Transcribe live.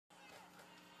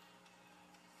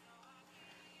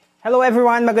Hello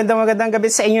everyone, magandang gabi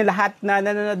sa inyo lahat na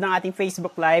nanonood ng ating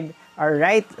Facebook Live.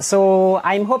 Alright, so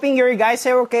I'm hoping you guys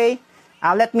are okay.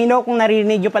 Let me know kung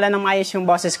naririnig nyo pala ng maayos yung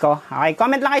boses ko. Okay,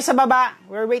 comment lang kayo sa baba.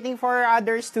 We're waiting for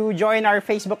others to join our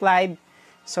Facebook Live.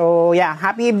 So yeah,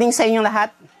 happy evening sa inyong lahat.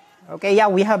 Okay, yeah,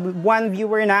 we have one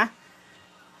viewer na.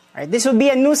 Alright, this will be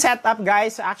a new setup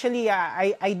guys. Actually,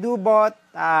 I do bought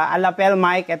a lapel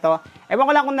mic. Ito. Ewan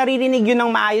ko lang kung naririnig yun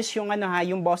ng maayos yung,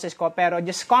 yung boses ko. Pero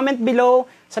just comment below.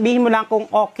 Sabihin mo lang kung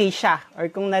okay siya or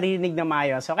kung naririnig na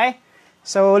maayos. Okay?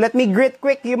 So, let me greet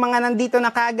quick yung mga nandito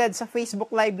na kagad sa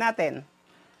Facebook Live natin.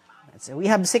 So,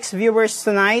 we have 6 viewers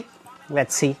tonight.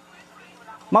 Let's see.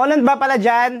 Maulan ba pala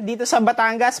dyan? Dito sa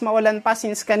Batangas, maulan pa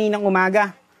since kaninang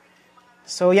umaga.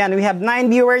 So, yan. We have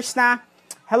 9 viewers na.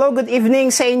 Hello, good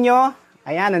evening sa inyo.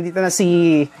 Ayan, nandito na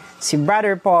si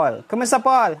Brother Paul. Kumusta,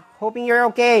 Paul? Hoping you're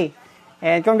okay.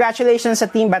 And congratulations sa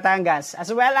Team Batangas. As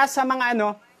well as sa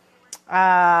mga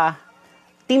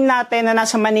team natin na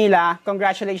nasa Manila,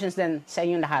 congratulations din sa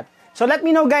inyong lahat. So let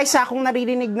me know guys kung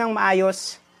naririnig ng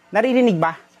maayos. Naririnig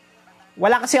ba?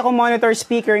 Wala kasi ako monitor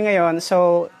speaker ngayon,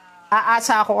 so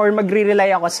aasa ako or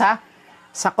magre-rely ako sa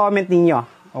comment ninyo.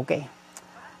 Okay.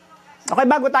 Okay,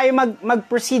 bago tayo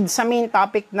mag-proceed sa main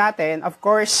topic natin, of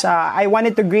course, I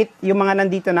wanted to greet yung mga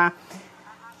nandito na.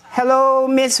 Hello,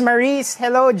 Miss Maurice.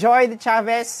 Hello, Joy de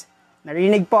Chavez.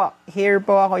 Narinig po. Here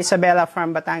po ako, Isabella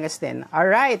from Batangas din.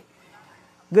 Alright.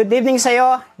 Good evening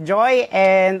sa'yo, Joy.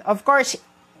 And of course,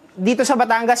 dito sa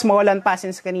Batangas, maulan pa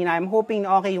since kanina. I'm hoping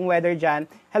na okay yung weather dyan.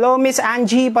 Hello, Miss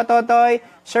Angie Patotoy.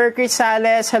 Sir Chris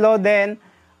Sales. Hello din.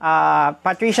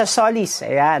 Patricia Solis.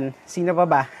 Ayan. Sino pa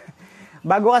ba?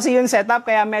 Bago kasi yung setup,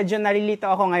 kaya medyo narilito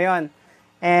ako ngayon.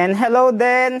 And hello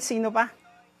din. Sino pa?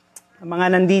 Mga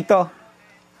nandito.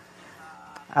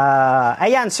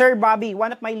 Ayan, Sir Bobby, one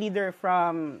of my leader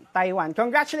from Taiwan.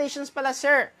 Congratulations pala,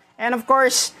 sir. And of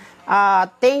course,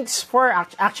 thanks for,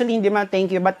 actually hindi man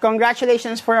thank you, but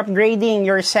congratulations for upgrading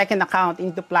your second account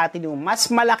into Platinum.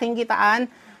 Mas malaking kitaan,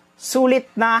 sulit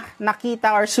na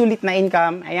nakita or sulit na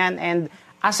income. Ayan, and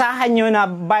asahan nyo na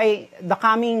by the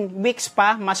coming weeks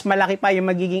pa, mas malaki pa yung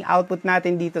magiging output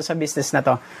natin dito sa business na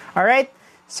to. Alright?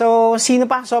 So, sino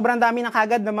pa? Sobrang dami na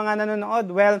kagad ng mga nanonood.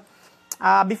 Well,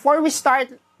 before we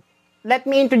start, let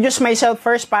me introduce myself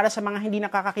first para sa mga hindi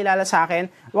nakakakilala sa akin.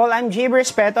 Well, I'm Jayvee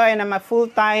Respeto and I'm a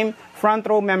full-time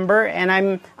Frontrow member and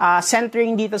I'm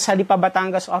centering dito sa Lipa,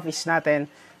 Batangas office natin.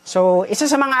 So, isa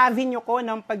sa mga avenue ko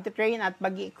ng pag-train at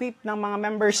pag-equip ng mga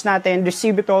members natin,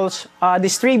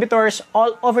 distributors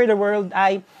all over the world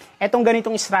ay etong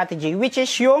ganitong strategy, which is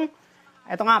yung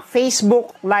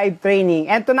Facebook live training.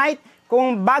 And tonight,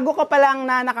 kung bago ka pa lang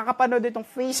na nakakapanood itong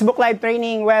Facebook live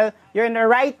training, well, you're in the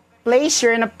right place,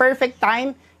 you're in a perfect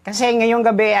time. Kasi ngayong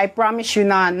gabi, I promise you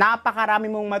na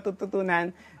napakarami mong matututunan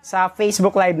sa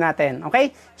Facebook live natin.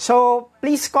 Okay? So,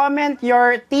 please comment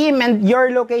your team and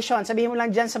your location. Sabihin mo lang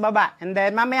dyan sa baba. And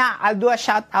then, mamaya, I'll do a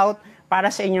shout out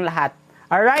para sa inyong lahat.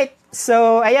 Alright?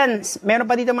 So, ayan. Meron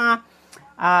pa dito mga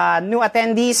new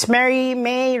attendees. Mary,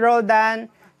 May, Roldan,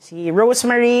 si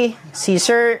Rosemary, si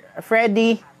Sir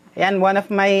Freddy. Ayan, one of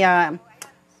my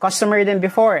customer din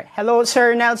before. Hello,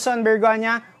 Sir Nelson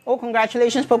Bergonia. Oh,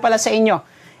 congratulations po pala sa inyo.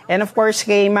 And of course,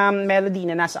 kay Ma'am Melody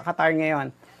na nasa Qatar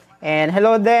ngayon. And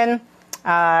hello din,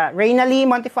 Reyna Lee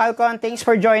Montefalcon, thanks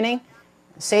for joining.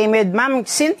 Same with Ma'am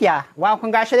Cynthia. Wow,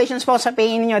 congratulations po sa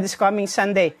pay-in niyo this coming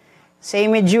Sunday.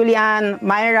 Same with Julian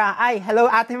Myra. Ay, hello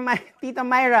Tita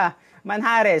Myra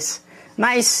Manhares.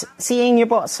 Nice seeing you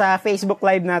po sa Facebook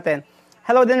Live natin.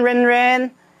 Hello din Renren.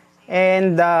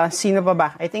 And sino pa ba?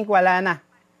 I think wala na.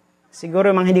 Siguro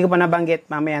mga hindi ko pa nabanggit,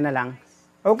 mamaya na lang.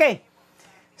 Okay.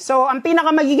 So, ang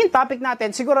pinakamagiging topic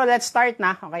natin, siguro let's start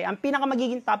na. Okay? Ang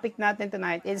pinakamagiging topic natin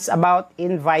tonight is about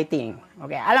inviting.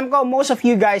 Okay? Alam ko, most of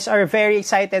you guys are very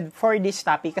excited for this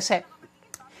topic kasi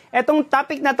etong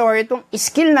topic na to, or itong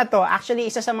skill na to, actually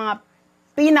isa sa mga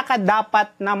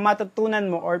pinaka-dapat na matutunan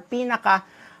mo or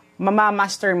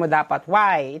pinaka-mamamaster mo dapat.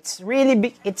 Why? It's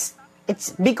really, it's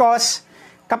because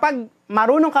kapag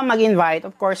marunong kang mag-invite,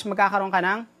 of course, magkakaroon ka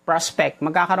ng prospect.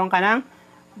 Magkakaroon ka ng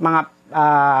mga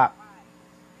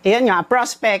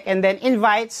prospect, and then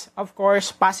invites, of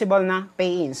course, possible na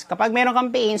pay-ins. Kapag meron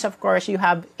kang pay-ins, of course, you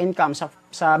have income sa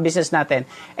business natin.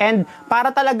 And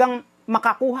para talagang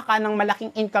makakuha ka ng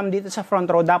malaking income dito sa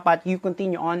Frontrow, dapat you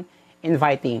continue on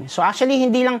inviting. So actually,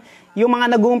 hindi lang yung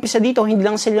mga nag-uumpisa dito, hindi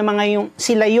lang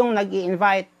sila yung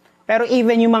nag-i-invite. Pero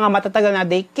even yung mga matatagal na,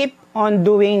 they keep on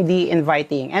doing the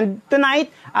inviting. And tonight,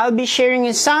 I'll be sharing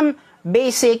some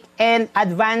basic and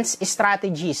advanced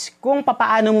strategies kung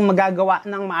papaano mo magagawa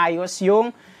ng maayos yung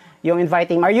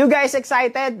inviting. Are you guys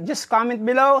excited? Just comment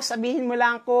below. Sabihin mo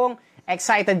lang kung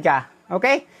excited ka.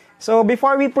 Okay? So,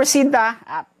 before we proceed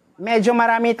medyo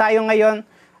marami tayo ngayon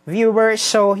viewers.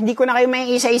 So, hindi ko na kayo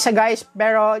may isa-isa guys,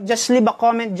 pero just leave a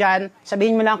comment dyan.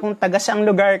 Sabihin mo lang kung taga saang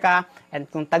lugar ka, and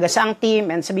kung taga saang team,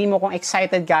 and sabihin mo kung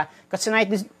excited ka. Kasi tonight,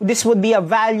 this would be a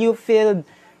value-filled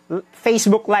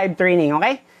Facebook live training,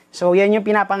 okay? So, yan yung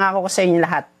pinapangako ko sa inyo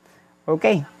lahat.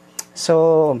 Okay?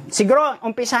 So, siguro,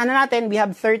 umpisahan na natin. We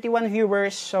have 31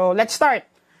 viewers. So, let's start.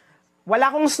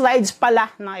 Wala akong slides pala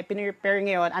na ipinprepare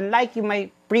ngayon. Unlike yung my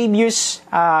previous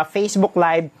Facebook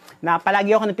Live na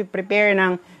palagi ako nagpiprepare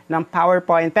ng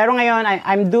PowerPoint. Pero ngayon,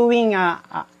 I'm doing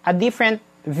a different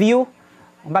view.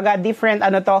 Kumbaga, different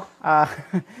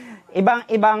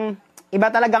iba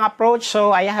talagang approach.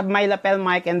 So, I have my lapel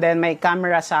mic and then may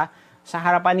camera sa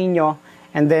harapan ninyo.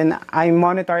 And then, I'm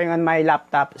monitoring on my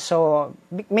laptop. So,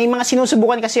 may mga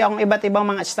sinusubukan kasi akong iba't ibang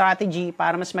mga strategy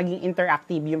para mas maging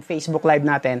interactive yung Facebook Live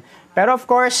natin. Pero of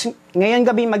course, ngayon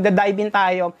gabi magda-dive in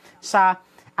tayo sa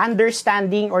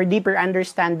understanding or deeper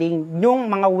understanding yung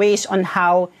mga ways on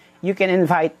how you can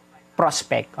invite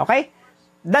prospect. Okay?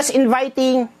 Thus,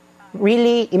 inviting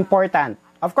really important.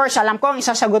 Of course, alam ko ang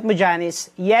isasagot mo dyan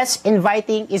is, yes,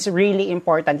 inviting is really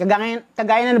important.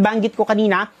 Kagaya na nabanggit ko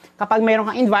kanina, kapag mayroon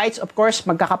kang invites, of course,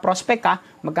 magkaka-prospect ka,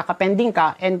 magkaka-pending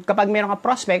ka, and kapag mayroon kang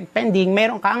prospect, pending,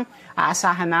 mayroon kang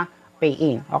aasahan na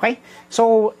pay-in. Okay?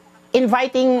 So,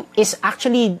 inviting is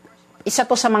actually, isa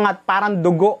to sa mga parang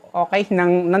dugo, okay,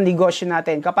 ng negosyo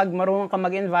natin. Kapag marunong ka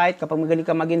mag-invite, kapag magaling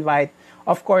ka mag-invite,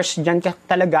 of course, dyan ka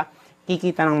talaga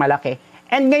kikita ng malaki.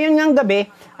 And ngayon ngang gabi,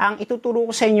 ang ituturo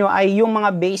ko sa inyo ay yung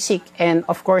mga basic and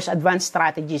of course advanced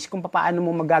strategies kung paano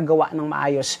mo magagawa ng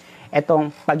maayos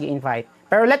itong pag-invite.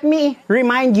 Pero let me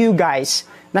remind you guys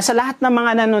na sa lahat ng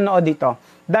mga nanonood dito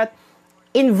that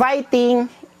inviting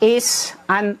is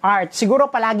an art. Siguro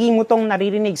palagi mo tong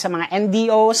naririnig sa mga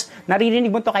NDOs,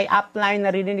 naririnig mo to kay upline,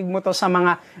 naririnig mo to sa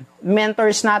mga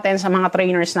mentors natin, sa mga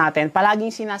trainers natin.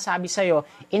 Palaging sinasabi sa'yo,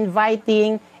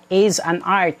 inviting is an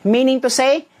art. Meaning to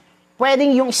say,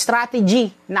 pwedeng yung strategy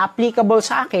na applicable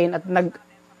sa akin at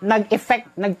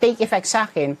nag-take effect sa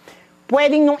akin,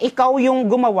 pwedeng nung ikaw yung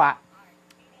gumawa,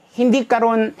 hindi ka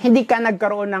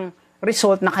nagkaroon ng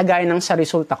result na kagaya ng sa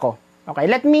resulta ko. Okay,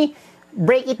 let me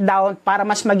break it down para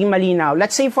mas maging malinaw.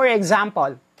 Let's say for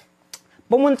example,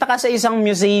 pumunta ka sa isang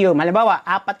museum, halimbawa,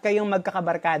 4 kayong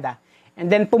magkakabarkada, and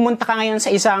then pumunta ka ngayon sa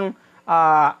isang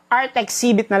art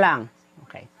exhibit na lang.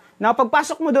 Now,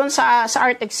 pagpasok mo doon sa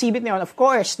art exhibit na yun, of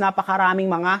course, napakaraming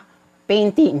mga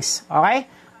paintings. Okay?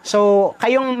 So,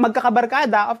 kayong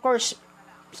magkakabarkada, of course,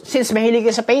 since mahilig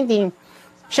kayo sa painting,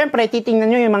 syempre,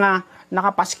 titingnan nyo yung mga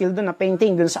nakapaskil doon na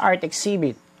painting doon sa art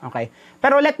exhibit. Okay?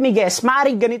 Pero let me guess,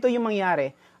 maaaring ganito yung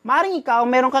mangyari. Maaaring ikaw,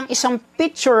 meron kang isang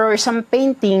picture or isang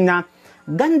painting na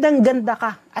gandang-ganda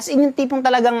ka. As in, yung tipong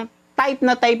talagang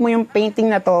type mo yung painting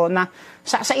na to na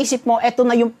sa isip mo, eto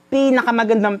na yung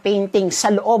pinakamagandang painting sa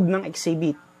loob ng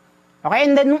exhibit. Okay?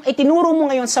 And then, nung itinuro mo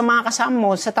ngayon sa mga kasama mo,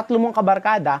 sa 3 mong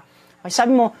kabarkada,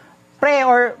 sabi mo, pre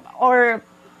or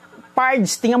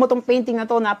Pards, tingnan mo tong painting na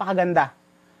to, napakaganda.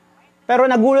 Pero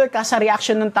nagulat ka sa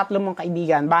reaction ng 3 mong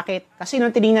kaibigan. Bakit? Kasi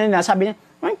nung tinignan nila, sabi niya,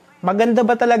 ay, maganda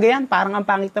ba talaga yan? Parang ang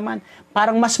pangit naman.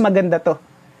 Parang mas maganda to.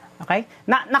 Okay?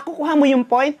 Nakukuha mo yung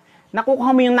point, nakukuha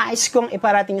mo yung nais kong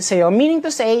iparating sa'yo. Meaning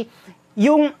to say,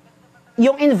 yung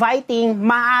inviting,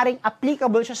 maaaring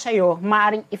applicable siya sa'yo,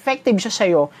 maaaring effective siya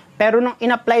sa'yo, pero nung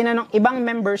in-apply na ng ibang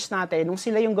members natin, nung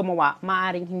sila yung gumawa,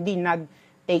 maaaring hindi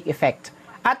nag-take effect.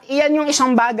 At iyan yung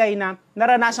isang bagay na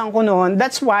naranasan ko noon.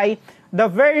 That's why, the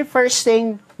very first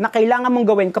thing na kailangan mong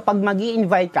gawin kapag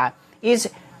mag-i-invite ka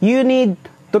is you need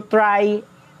to try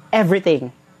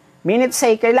everything. Meaning to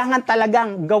say, kailangan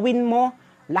talagang gawin mo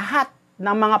lahat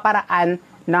ng mga paraan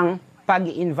ng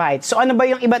pag-i-invite. So, ano ba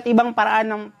yung iba't ibang paraan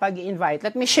ng pag-i-invite?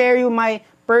 Let me share you my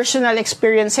personal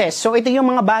experiences. So, ito yung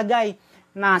mga bagay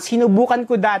na sinubukan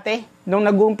ko dati nung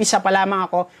nag-uumpisa pa lamang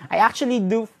ako. I actually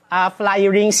do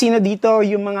flyering. Sino dito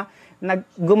yung mga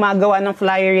gumagawa ng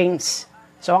flyerings?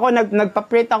 So, ako,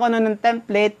 nagpa-print ako ng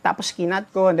template, tapos kinat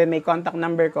ko, and then may contact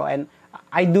number ko, and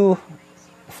I do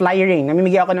flyering.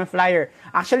 Namimigay ako ng flyer.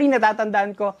 Actually,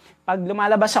 natatandaan ko, pag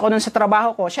lumalabas ako nun sa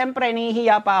trabaho ko, syempre,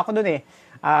 nahihiya pa ako dun eh.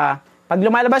 Pag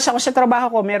lumalabas ako sa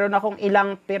trabaho ko, meron akong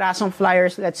ilang pirasong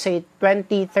flyers, let's say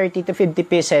 20, 30 to 50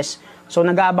 pieces. So,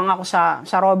 nag-aabang ako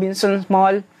sa Robinsons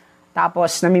Mall,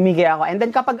 tapos namimigay ako. And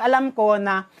then, kapag alam ko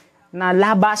na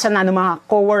labasan na ng mga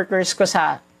coworkers ko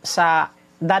sa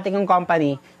dating kong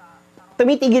company,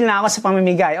 tumitigil na ako sa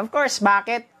pamimigay. Of course,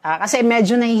 bakit? Kasi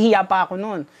medyo nahihiya pa ako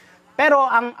noon. Pero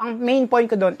ang main point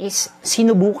ko doon is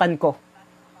sinubukan ko.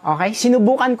 Okay?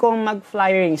 Sinubukan kong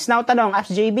mag-flyerings. Now, tanong, as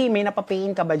JB, may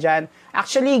napapayin ka ba dyan?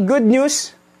 Actually, good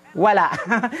news. Wala.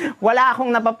 Wala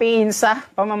akong napapain sa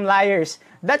pamamlayers.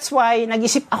 That's why,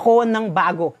 nag-isip ako ng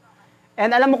bago.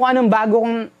 And alam mo kung anong bago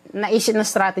kong naisip na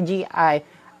strategy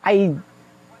I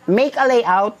make a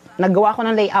layout, nagawa ko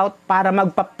ng layout para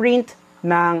magpa-print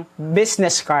ng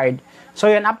business card. So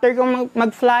yun, after kong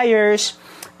mag-flyers,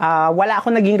 wala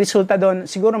akong naging resulta doon.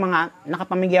 Siguro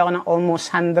nakapamigay ako ng almost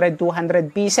 100,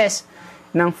 200 pieces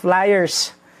ng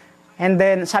flyers. And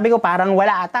then, sabi ko, parang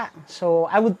wala ata. So,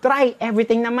 I would try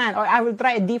everything naman. Or I would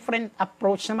try a different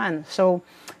approach naman. So,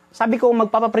 sabi ko,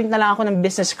 magpapaprint na lang ako ng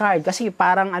business card. Kasi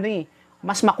parang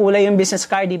mas makulay yung business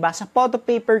card, diba? Sa photo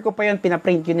paper ko pa yun,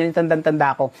 pinaprint yun yung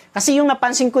tanda ko. Kasi yung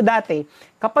napansin ko dati,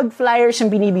 kapag flyers yung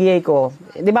binibigay ko,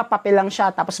 diba, papel lang siya,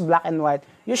 tapos black and white.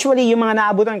 Usually, yung mga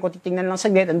naabutan ko, titingnan lang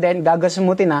saglit, and then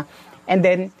gagasumutin na, and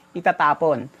then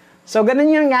itatapon. So, ganun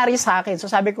yung nangyari sa akin. So,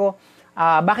 sabi ko,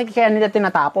 bakit kaya nila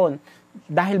tinatapon?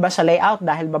 Dahil ba sa layout?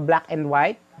 Dahil ba black and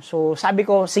white? So, sabi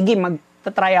ko, sige,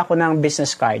 magta-try ako ng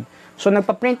business card. So,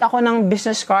 nagpa-print ako ng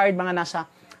business card, mga nasa,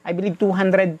 I believe,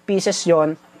 200 pieces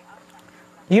yon.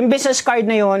 Yung business card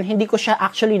na yon, hindi ko siya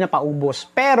actually napaubos.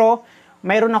 Pero,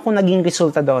 mayroon ako naging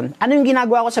resulta doon. Ano yung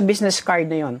ginagawa ko sa business card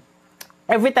na yon?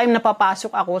 Every time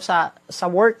napapasok ako sa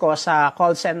work ko, sa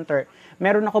call center,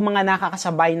 meron ako mga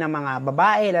nakakasabay na mga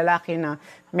babae, lalaki na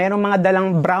meron mga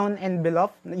dalang brown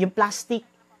envelope, yung plastic,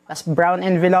 tas brown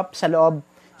envelope sa loob.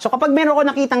 So kapag meron ko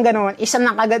nakitang gano'n,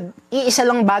 iisa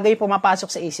lang bagay pumapasok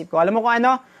sa isip ko. Alam mo kung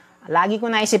ano? Lagi ko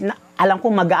naisip na alam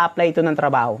ko mag-a-apply ito ng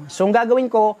trabaho. So ang gagawin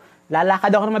ko, lalakad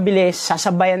ako na mabilis,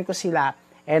 sasabayan ko sila,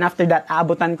 and after that,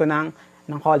 aabutan ko ng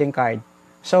calling card.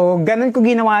 So ganun ko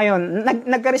ginawa yun.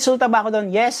 Nagka-resulta ba ako doon?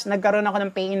 Yes, nagkaroon ako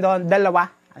ng pay-in doon, 2.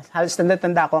 Halos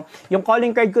tanda ko. Yung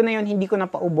calling card ko na yun, hindi ko na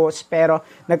paubos, pero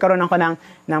nagkaroon ako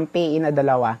ng pay-in na 2.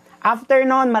 After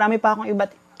noon, marami pa akong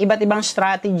iba't ibang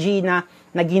strategy na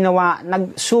ginawa.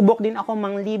 Nagsubok din ako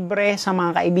manglibre sa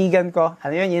mga kaibigan ko.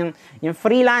 Ano yun, yung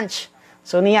free lunch.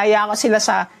 So, niyaya ko sila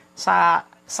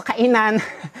sa kainan.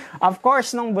 Of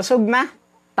course, nung busog na,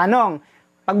 tanong,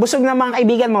 pag busog na mga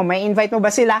kaibigan mo, may invite mo ba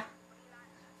sila?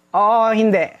 Oo,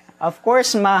 hindi. Of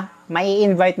course, may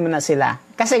invite mo na sila.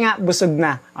 Kasi nga, busog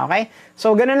na. Okay?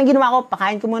 So, ganun ang ginawa ko.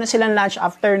 Pakain ko muna silang lunch.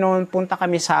 After noon, punta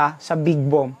kami sa Big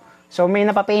Bomb. So, may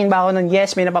napapayin ba ako nun?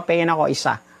 Yes, may napapayin ako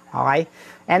isa. Okay?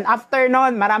 And after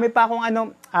noon, marami pa akong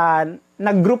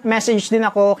nag-group message din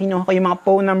ako. Kinuha ko yung mga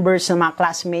phone numbers ng mga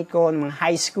classmate ko, ng mga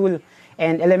high school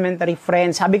and elementary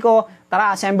friends. Sabi ko,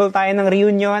 tara, assemble tayo ng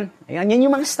reunion. Ayan, yan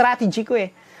yung mga strategy ko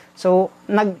eh. So,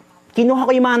 kinuha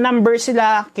ko yung mga numbers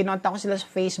sila, kinontak ko sila sa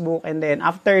Facebook, and then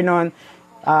after noon,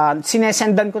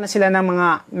 sinesendan ko na sila ng mga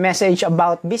message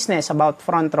about business, about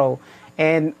Frontrow.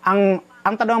 And ang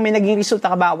tanong, may naging resulta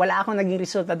ka ba? Wala akong naging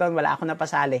resulta doon, wala akong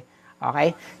napasali.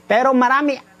 Okay? Pero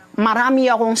marami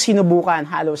akong sinubukan,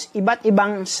 halos iba't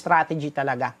ibang strategy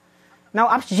talaga.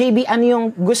 Now, Apps JB, ano yung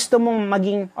gusto mong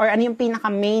maging, or ano yung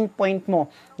pinaka-main point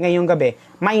mo ngayong gabi?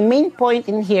 My main point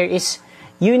in here is,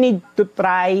 you need to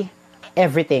try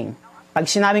everything. Pag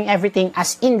sinabing everything,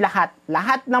 as in lahat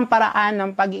ng paraan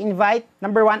ng pag-invite,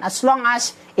 number 1, as long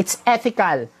as it's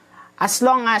ethical, as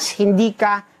long as hindi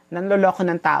ka nanloloko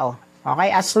ng tao,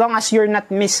 okay? As long as you're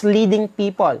not misleading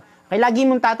people. Okay, lagi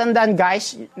mong tatandaan,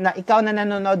 guys, na ikaw na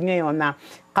nanonood ngayon, na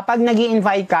kapag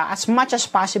nag-i-invite ka, as much as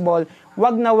possible,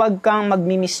 wag kang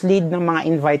magmi-mislead ng mga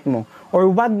invite mo, or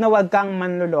wag kang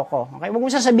manloloko. Okay? Wag mo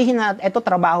sasabihin na eto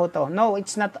trabaho to. No,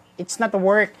 it's not a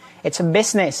work. It's a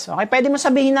business. Okay? Pwede mo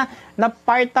sabihin na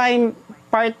part-time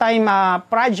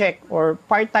project or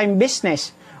part-time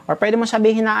business. Or pwede mo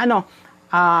sabihin na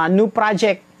new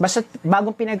project. Basta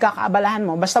bagong pinagkakaabalahan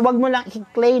mo. Basta wag mo lang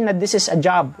i-claim na this is a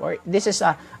job or this is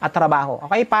a trabaho.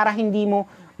 Okay? Para hindi mo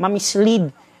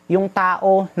ma-mislead yung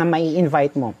tao na may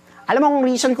invite mo. Alam mo kung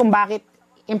reason kung bakit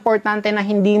importante na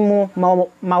hindi mo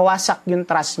mawasak yung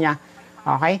trust niya.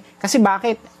 Okay? Kasi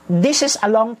bakit? This is a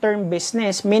long-term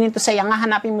business. Meaning to say, ang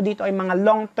hahanapin mo dito ay mga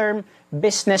long-term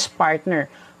business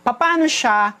partner. Paano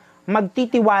siya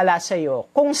magtitiwala sa iyo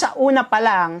kung sa una pa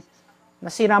lang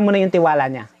nasira mo na yung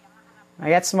tiwala niya?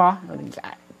 Gets mo?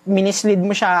 Minislead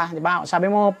mo siya, di ba?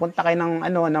 Sabi mo, punta kayo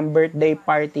ng birthday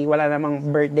party, wala namang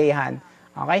birthdayhan.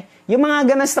 Okay? Yung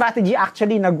mga ganang strategy,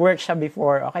 actually, nag-work siya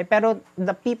before. Okay? Pero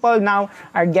the people now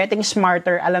are getting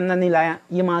smarter. Alam na nila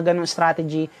yung mga ganong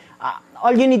strategy.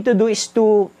 All you need to do is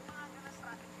to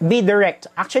be direct.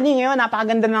 Actually, ngayon,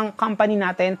 napakaganda ng company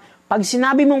natin. Pag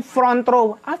sinabi mong front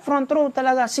row, front row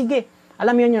talaga, sige.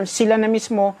 Alam yun, sila na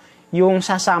mismo yung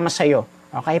sasama sa'yo.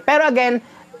 Okay? Pero again,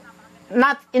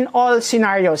 not in all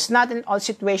scenarios, not in all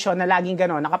situation na laging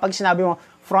gano'n, na kapag sinabi mo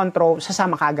front row,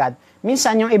 sasama ka agad.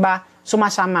 Minsan yung iba,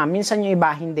 sumasama. Minsan yung iba,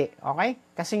 hindi. Okay?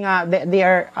 Kasi nga, they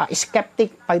are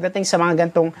skeptic pagdating sa mga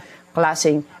gantong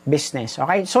klaseng business.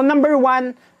 Okay? So, number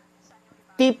 1,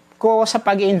 tip ko sa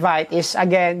pag-invite is,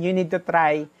 again, you need to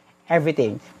try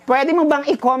everything. Pwede mo bang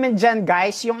i-comment dyan,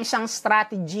 guys, yung isang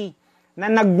strategy na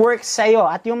nag-work sa'yo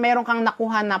at yung meron kang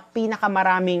nakuha na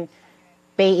pinakamaraming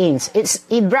pay-ins.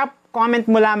 I-drop comment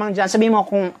mo lamang dyan. Sabihin mo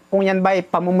kung yan ba ay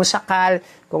pamumusakal,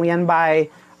 kung yan ba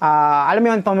ay, alam mo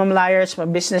yun, pamamlayers,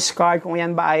 business card, kung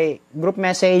yan ba ay group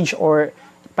message or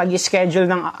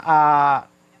pag-schedule ng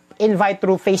invite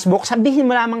through Facebook, sabihin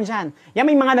mo lamang dyan. Yan,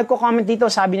 may mga nagko-comment dito,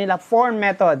 sabi nila, form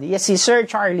method. Yes, si Sir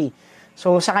Charlie.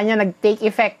 So, sa kanya nag-take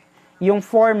effect yung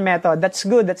form method. That's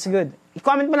good, that's good.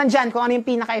 I-comment mo lang dyan kung ano yung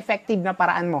pinaka-effective na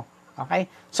paraan mo. Okay?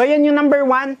 So, yan yung number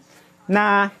 1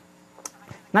 na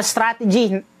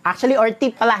strategy. Actually, or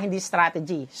tip pala, hindi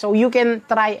strategy. So, you can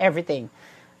try everything.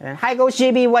 Hi, Coach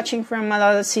JB, watching from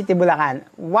Malala City, Bulacan.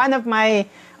 One of my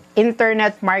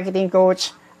internet marketing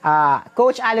coach,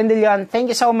 Coach Alan De Leon, thank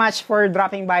you so much for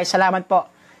dropping by. Salamat po.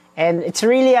 And it's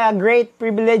really a great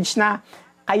privilege na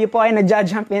kayo po ay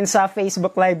nag-jump in sa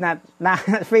Facebook Live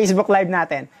Facebook Live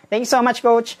natin. Thank you so much,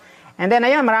 Coach. And then,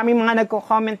 ayun, maraming mga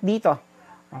nagko-comment dito.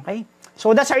 Okay?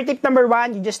 So, that's our tip number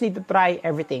 1. You just need to try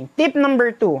everything. Tip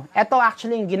number 2. Ito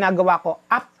actually yung ginagawa ko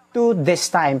up to this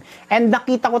time. And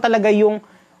nakita ko talaga yung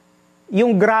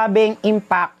grabing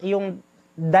impact, yung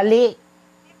dali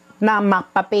na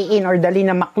mapapay-in or dali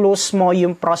na maklose mo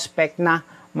yung prospect na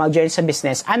mag-join sa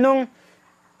business. Anong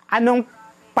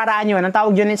paraan yun? Ang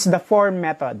tawag yun is the form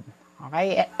method.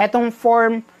 Okay? Etong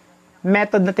form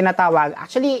method na tinatawag,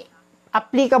 actually,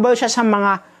 applicable siya sa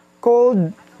mga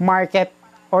cold market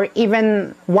or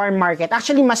even warm market.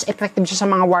 Actually, mas effective siya sa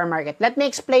mga warm market. Let me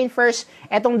explain first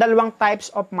etong dalawang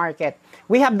types of market.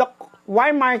 We have the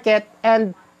warm market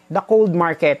and the cold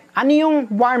market. Ano yung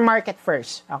warm market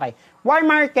first? Okay. Warm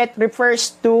market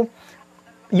refers to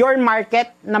your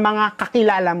market na mga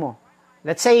kakilala mo.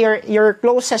 Let's say your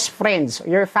closest friends,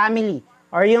 your family,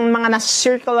 or yung mga nasa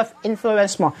circle of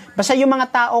influence mo. Basta yung mga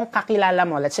taong kakilala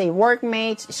mo. Let's say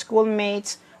workmates,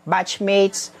 schoolmates,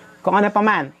 batchmates, kung ano pa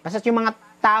man. Basta yung mga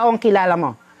taong kilala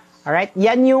mo. Alright?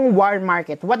 Yan yung warm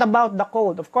market. What about the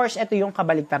cold? Of course, ito yung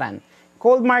kabaligtaran.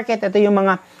 Cold market, ito yung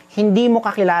mga hindi mo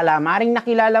kakilala. Maaring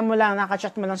nakilala mo lang,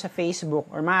 nakachat mo lang sa Facebook,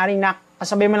 or maaring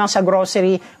nakasabay mo lang sa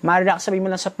grocery, maaring nakasabay mo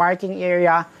lang sa parking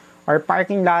area, or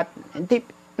parking lot.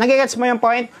 Nagigets mo yung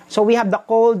point? So, we have the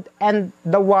cold and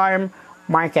the warm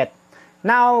market.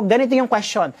 Now, ganito yung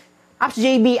question. Apps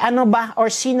JB, ano ba or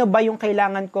sino ba yung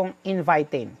kailangan kong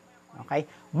invitin? Okay?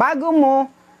 Bago mo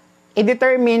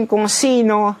i-determine kung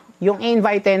sino yung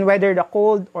invitin, whether the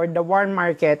cold or the warm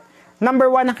market, number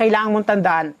 1 na kailangan mong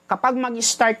tandaan, kapag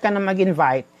mag-start ka na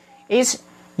mag-invite, is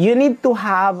you need to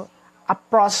have a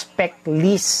prospect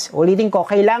list. Ulitin ko,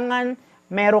 kailangan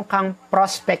meron kang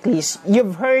prospect list.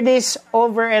 You've heard this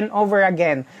over and over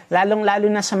again, lalong-lalo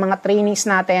na sa mga trainings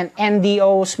natin,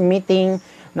 NDOs, meeting,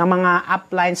 ng mga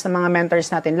uplines, ng mga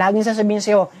mentors natin. Laging sasabihin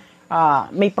sa'yo,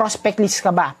 may prospect list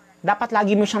ka ba? Dapat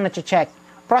lagi mo siyang na-check.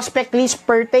 Prospect list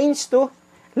pertains to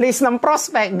list ng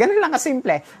prospect. Ganun lang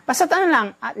kasimple. Basta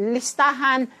lang,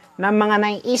 listahan ng mga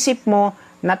naiisip mo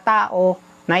na tao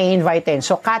na i-invite.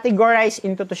 So, categorize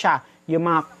into to siya. Yung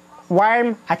mga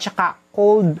warm at saka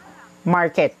cold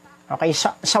market. Okay?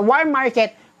 Sa warm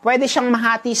market, pwede siyang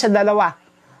mahati sa dalawa.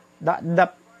 The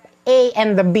A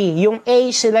and the B. Yung A,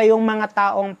 sila yung mga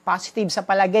taong positive sa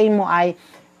palagay mo ay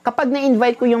kapag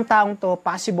na-invite ko yung taong to,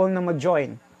 possible na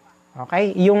mag-join.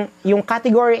 Okay? Yung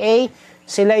category A,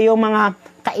 sila yung mga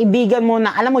kaibigan mo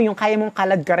na alam mo yung kaya mong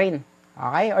kalad ka rin.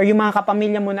 Okay? Or yung mga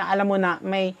kapamilya mo na alam mo na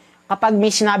kapag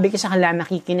may sinabi ka sa kanila,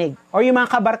 nakikinig. Or yung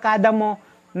mga kabarkada mo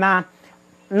na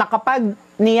kapag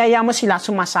niyaya mo sila,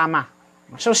 sumasama.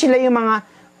 So sila yung mga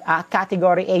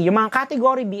category A. Yung mga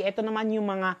category B, ito naman yung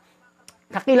mga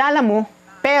kakilala mo,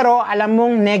 pero alam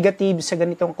mong negative sa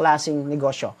ganitong klaseng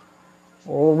negosyo.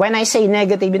 When I say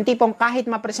negative, yung tipong kahit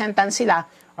mapresentan sila,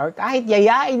 or kahit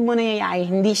yayain mo na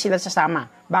yayain, hindi sila sasama.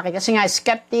 Bakit? Kasi nga,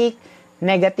 skeptic,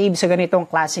 negative sa ganitong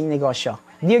klaseng negosyo.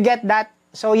 Do you get that?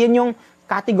 So, yun yung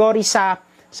category sa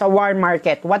warm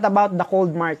market. What about the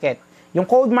cold market? Yung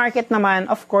cold market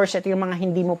naman, of course, ito yung mga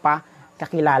hindi mo pa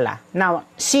kakilala. Now,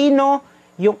 sino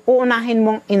yung uunahin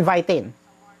mong invitin?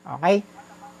 Okay?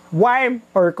 Warm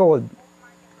or cold?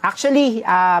 Actually,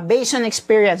 based on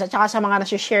experience, at saka sa mga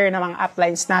nasi-share na mga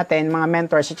uplines natin, mga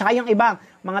mentors, at saka yung ibang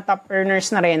mga top earners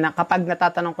na rin, na kapag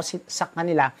natatanong ko sa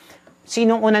kanila,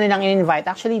 sinong una nilang in-invite,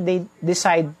 actually, they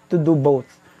decide to do both.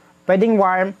 Pwedeng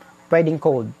warm, pwedeng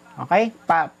cold. Okay?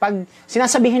 Pag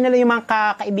sinasabihin nila yung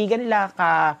mga kaibigan nila,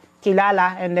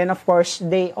 kakilala, and then of course,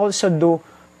 they also do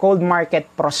cold market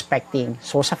prospecting.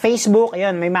 So, sa Facebook,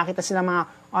 ayun, may makita sila mga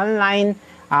online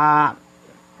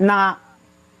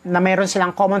na mayroon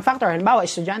silang common factor. Halimbawa,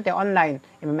 estudyante, online,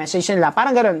 i-message nila.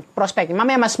 Parang ganoon, prospecting.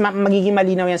 Mamaya, mas magiging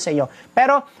malinaw yan sa iyo.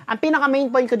 Pero, ang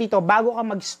pinaka-main point ko dito, bago ka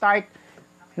mag-start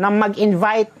na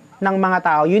mag-invite ng mga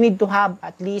tao, you need to have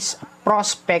at least a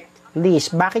prospect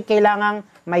list. Bakit kailangang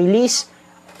may list?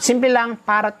 Simple lang,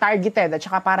 para targeted at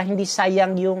saka para hindi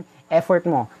sayang yung effort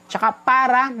mo. Tsaka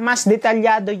para mas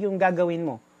detalyado yung gagawin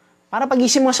mo. Para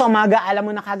pagising mo sa umaga, alam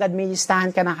mo na kagad, may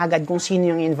listahan ka na kagad kung sino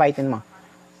yung invitein mo.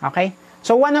 Okay?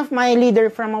 So, one of my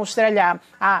leader from Australia,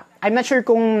 I'm not sure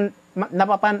kung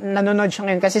nanonood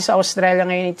siya ngayon kasi sa Australia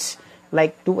ngayon it's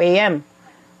like 2 a.m.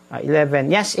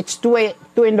 11. Yes, it's 2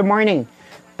 in the morning.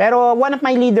 Pero one of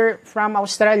my leader from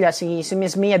Australia, si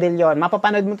Miss Mia De Leon,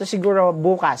 mapapanood mo to siguro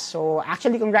bukas. So,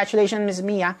 actually, congratulations Miss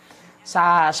Mia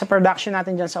sa production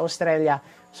natin dyan sa Australia.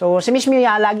 So, si Miss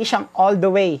Mia, lagi siyang all the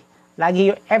way.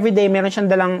 Lagi, everyday, meron siyang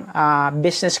dalang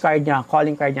business card niya,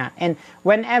 calling card niya. And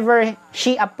whenever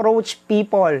she approach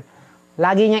people,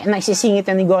 lagi niya nagsisingit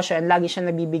ng negosyo and lagi siya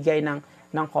nabibigay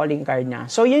ng calling card niya.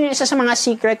 So, yun yung isa sa mga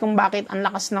secret kung bakit ang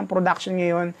lakas ng production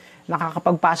ngayon,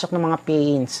 nakakapagpasok ng mga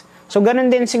pay-ins. So,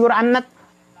 ganun din siguro,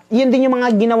 yun din yung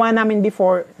mga ginawa namin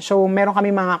before. So, meron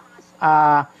kami mga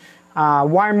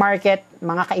warm market,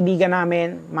 mga kaibigan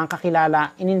namin, mga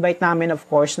kakilala, in-invite namin of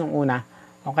course nung una.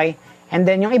 Okay? And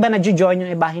then yung iba na-join,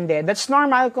 yung iba hindi. That's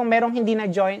normal kung merong hindi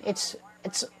na-join. It's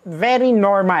very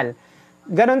normal.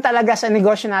 Ganun talaga sa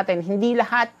negosyo natin. Hindi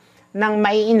lahat ng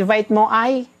may invite mo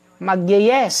ay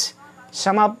mag-yes.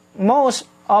 Most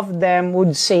of them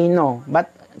would say no. But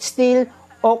still,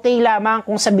 okay lamang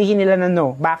kung sabihin nila na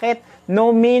no. Bakit?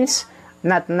 No means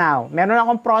not now. Meron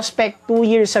akong prospect 2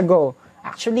 years ago.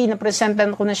 Actually,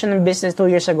 napresentan ko na siya ng business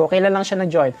 2 years ago. Kailan lang siya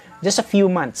na-join? Just a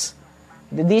few months.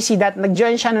 Did you see that?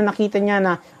 Nag-join siya nung nakita niya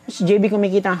na si Jayvee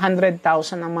kumikita ng 100,000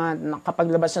 ang mga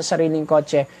nakapaglabas sa sariling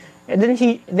kotse. And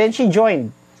then she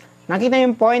joined. Nakita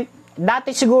yung point.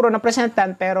 Dati siguro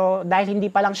napresentan pero dahil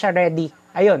hindi pa lang siya ready,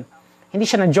 ayun, hindi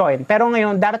siya na-join. Pero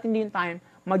ngayon, darating din yung time,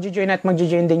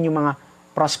 mag-join din yung mga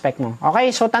prospect mo.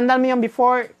 Okay? So, tandaan mo yung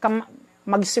before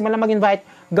magsimula mag-invite,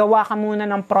 gawa ka muna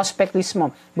ng prospect list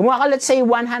mo. Gumawa ka, let's say,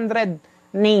 100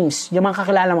 names, yung mga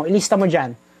kakilala mo, ilista mo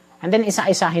dyan. And then,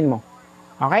 isa-isahin mo.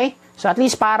 Okay? So, at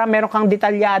least para meron kang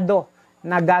detalyado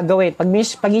na gagawin.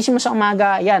 Pagising mo sa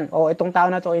umaga, yan, itong tao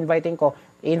na to, i-inviting ko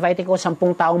 10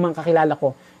 taong mga kakilala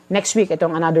ko. Next week,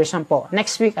 itong another 10.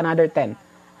 Next week, another 10.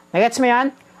 Nagets mo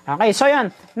yan? Okay, so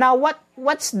yan. Now,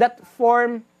 what's that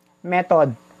form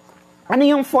method? Ano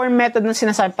yung form method na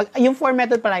sinasabi? Yung form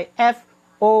method pala ay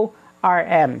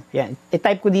FORM. Yan.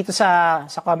 I-type ko dito sa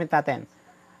comment natin.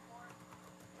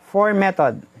 Form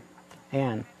method.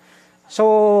 Ayan.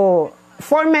 So,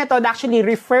 form method actually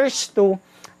refers to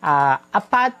a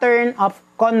pattern of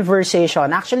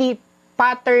conversation. Actually,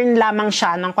 pattern lamang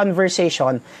siya ng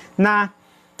conversation na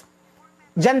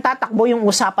diyan tatakbo yung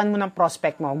usapan mo ng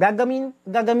prospect mo.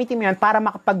 Gagamitin mo yan para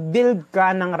makapag-build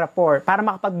ka ng rapport, para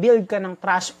makapag-build ka ng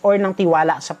trust or ng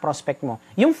tiwala sa prospect mo.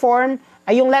 Yung form,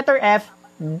 ay yung letter F,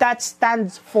 that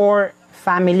stands for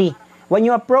family. When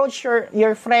you approach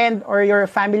your friend or your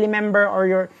family member or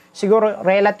your siguro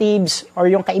relatives or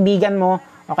yung kaibigan mo,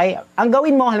 okay, ang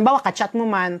gawin mo, halimbawa, ka-chat mo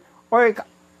man or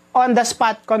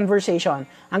on-the-spot conversation,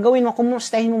 ang gawin mo,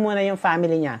 kumustahin mo muna yung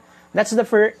family niya. That's the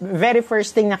very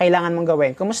first thing na kailangan mong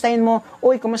gawin. Kumustahin mo,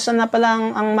 uy, kumusta na pala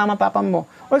ang mama papa mo?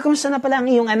 Uy, kumusta na pala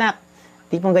ang iyong anak?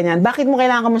 Tipong ganyan. Bakit mo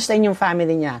kailangan kumustahin yung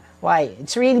family niya? Why?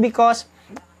 It's really because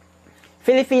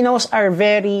Filipinos are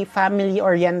very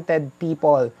family-oriented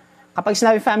people. Kapag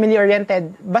sinabi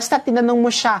family-oriented, basta tinanong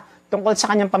mo siya tungkol sa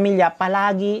kanyang pamilya,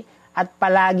 palagi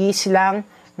silang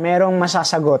merong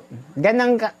masasagot.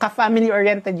 Ganang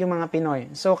ka-family-oriented yung mga Pinoy.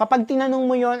 So, kapag tinanong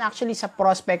mo yon actually sa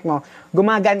prospect mo,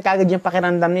 gumagaan kagad yung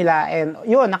pakiramdam nila and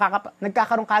yun,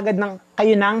 nagkakaroon kagad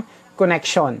kayo ng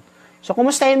connection. So,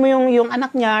 kumustahin mo yung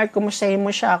anak niya, kumustahin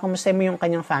mo siya, kumustahin mo yung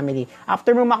kanyang family.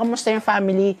 After mo makumusta yung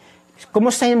family,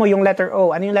 kumustahin mo yung letter O.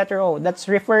 Ano yung letter O? That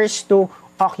refers to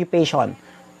occupation.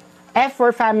 F for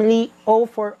family, O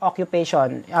for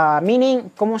occupation.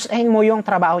 Meaning, kumustahin mo yung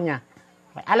trabaho niya.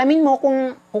 Alamin mo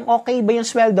kung okay ba yung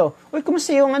sweldo. Uy,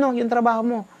 kumusta yung trabaho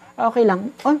mo? Okay lang.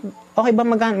 Okay ba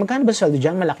magkano ba sweldo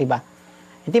diyan? Malaki ba?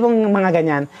 Hindi pong mga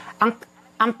ganyan.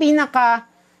 Ang pinaka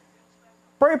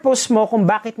purpose mo kung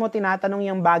bakit mo tinatanong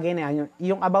yung bagay na yan,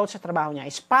 yung about sa trabaho niya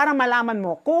is para malaman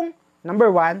mo kung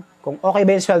number 1, kung okay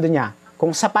ba yung sweldo niya,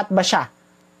 kung sapat ba siya,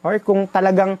 or kung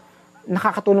talagang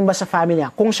nakakatulong ba sa family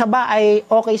niya. Kung siya ba ay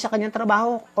okay sa kanyang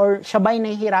trabaho, or siya ba ay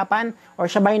nahihirapan,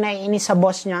 or siya ba ay naiinis sa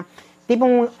boss niya.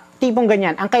 Tipong tipong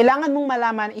ganyan. Ang kailangan mong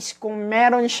malaman is kung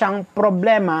meron siyang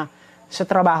problema sa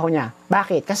trabaho niya.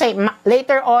 Bakit? Kasi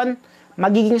later on,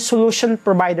 magiging solution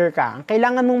provider ka. Ang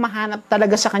kailangan mong mahanap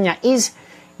talaga sa kanya is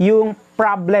yung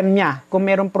problem niya. Kung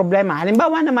merong problema.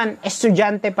 Halimbawa naman,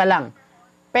 estudyante pa lang.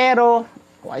 Pero,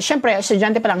 syempre,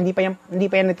 estudyante pa lang, hindi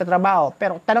pa yan nagtatrabaho.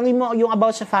 Pero, tanongin mo yung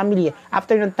about sa family.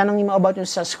 After nun, tanongin mo about yung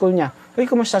sa school niya. Uy,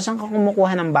 kumusta? Saan ka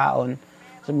kumukuha ng baon?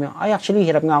 Sabi mo, ay, actually,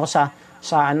 hirap nga ako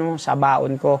sa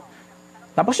baon ko.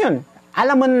 Tapos yun,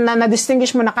 alam mo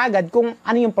na-distinguish mo na kagad kung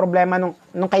ano yung problema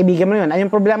nung kaibigan mo yun. Ano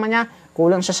yung problema niya?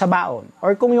 Kulang siya sa baon.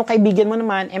 Or kung yung kaibigan mo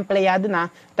naman, empleyado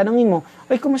na, tanungin mo,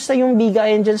 ay, kumusta yung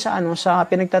bigayan dyan sa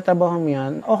pinagtatrabaho mo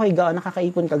yan? Okay ga,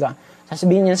 nakakaipon ka ga?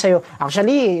 Sasabihin niyan sa'yo,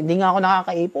 actually, hindi nga ako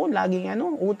nakakaipon, laging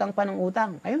utang pa ng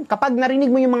utang. Ayun, kapag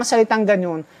narinig mo yung mga salitang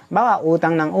ganyan, baka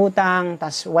utang ng utang,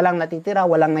 tas walang natitira,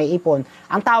 walang naiipon,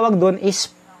 ang tawag doon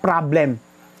is problem.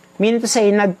 Meaning to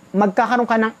say, magkakaroon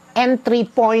ka ng entry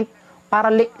point para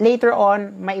later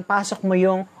on, maipasok mo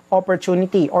yung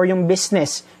opportunity or yung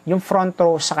business, yung front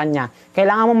row sa kanya.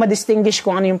 Kailangan mo ma-distinguish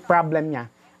kung ano yung problem niya.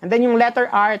 And then yung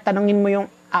letter R, tanungin mo yung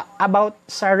about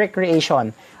sa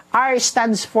recreation. R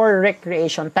stands for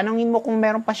recreation. Tanungin mo kung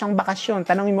meron pa siyang bakasyon.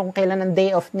 Tanungin mo kung kailan ang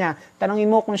day off niya.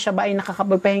 Tanungin mo kung siya ba ay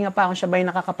nakakapagpahinga pa, kung siya ba ay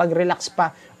nakakapag-relax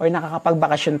pa, o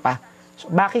nakakapagbakasyon pa. So,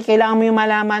 bakit kailangan mo yung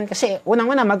malaman? Kasi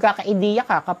unang-una, magkaka-idea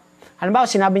ka. Halimbawa,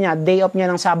 sinabi niya, day off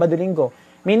niya ng Sabado-Linggo.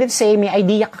 Meaning to say, may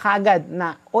idea ka kagad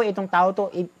na, itong tao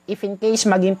to, if in case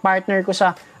maging partner ko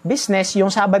sa business,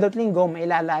 yung Sabado at Linggo,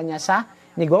 mailalaan niya sa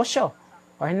negosyo.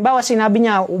 O halimbawa, sinabi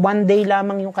niya, one day lang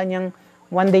yung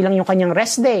kanyang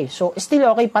rest day. So,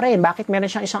 still okay pa rin. Bakit meron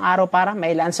siyang isang araw para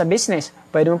mailaan sa business?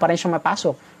 Pwede mo pa rin siyang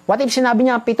mapasok. What if sinabi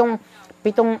niya, pitong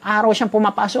araw siyang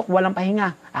pumapasok, walang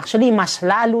pahinga? Actually, mas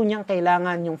lalo niyang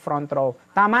kailangan yung front row.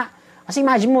 Tama? Kasi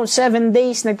imagine mo, 7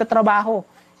 days nagtatrabaho.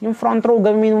 Yung front row,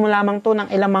 gawin mo lamang to ng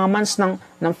ilang mga months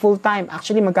ng full-time.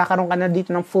 Actually, magkakaroon ka na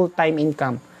dito ng full-time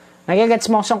income. Nagigets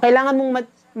mo? So, ang kailangan mong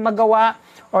magawa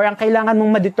or ang kailangan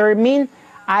mong ma-determine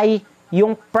ay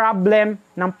yung problem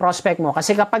ng prospect mo.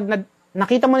 Kasi kapag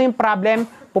nakita mo na yung problem,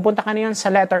 pupunta ka na yun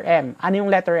sa letter M. Ano yung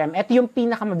letter M? Ito yung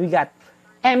pinakamabigat.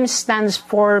 M stands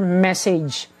for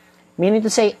message. Meaning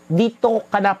to say, dito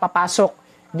ka na papasok.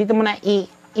 Dito mo na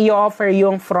i-offer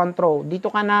yung front row. Dito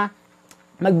ka na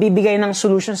magbibigay ng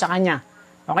solution sa kanya.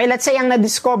 Okay, let's say ang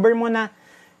na-discover mo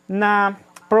na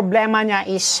problema niya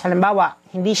is, halimbawa,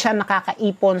 hindi siya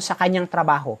nakakaipon sa kanyang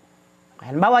trabaho.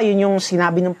 Okay, halimbawa, yun yung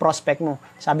sinabi ng prospect mo.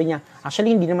 Sabi niya,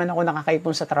 actually, hindi naman ako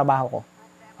nakakaipon sa trabaho ko.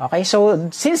 Okay, so,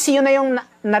 since yun na yung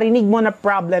narinig mo na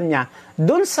problem niya,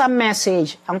 dun sa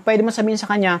message, ang pwede mo sabihin sa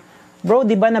kanya, bro,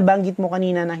 di ba nabanggit mo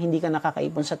kanina na hindi ka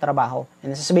nakakaipon sa trabaho?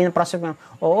 And sasabihin ng prospect mo,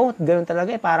 oo, ganoon talaga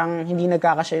parang hindi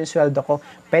nagkakasya yung sweldo ko.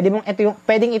 Pwedeng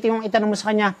ito yung itanong mo sa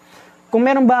kanya, kung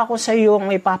meron ba ako sa iyo ang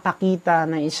ipapakita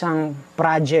na isang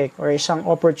project or isang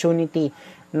opportunity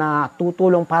na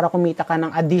tutulong para kumita ka ng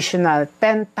additional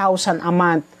 10,000 a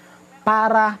month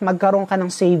para magkaroon ka ng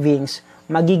savings,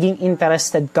 magiging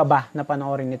interested ka ba na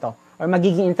panoorin ito? Or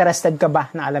magiging interested ka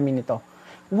ba na alamin ito?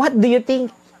 What do you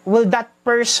think will that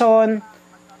person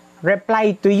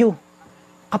reply to you?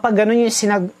 Kapag gano'n yung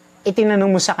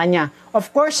itinanong mo sa kanya.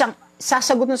 Of course, ang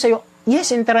sasagot mo sa iyo,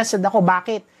 yes, interested ako.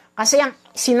 Bakit? Kasi ang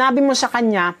sinabi mo sa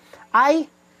kanya ay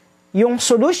yung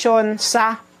solution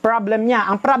sa problem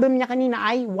niya. Ang problem niya kanina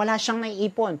ay wala siyang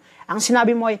naiipon. Ang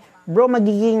sinabi mo ay, bro,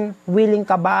 magiging willing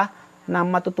ka ba na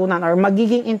matutunan or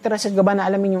magiging interested ka ba na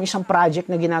alamin yung isang project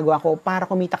na ginagawa ko para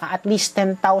kumita ka at least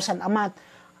 10,000 a month?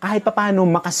 Kahit pa paano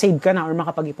makasave ka na or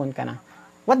makapag-ipon ka na.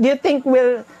 What do you think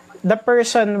the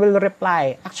person will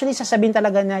reply? Actually, sasabihin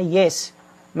talaga niya, yes,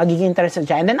 magiging interested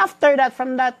siya. And then after that,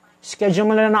 from that, schedule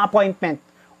mo na ng appointment.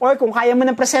 Or kung kaya mo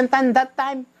na presentan that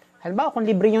time, halimbawa, kung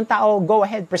libre yung tao, go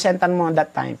ahead, presentan mo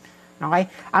that time. Okay?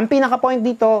 Ang pinaka-point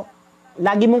dito,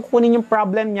 lagi mong kukunin yung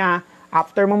problem niya,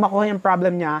 after mo makuha yung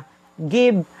problem niya,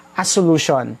 give a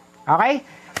solution. Okay?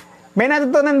 May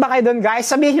natutunan ba kayo doon, guys?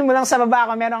 Sabihin mo lang sa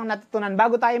baba kung meron natutunan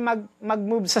bago tayo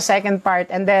mag-move sa second part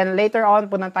and then later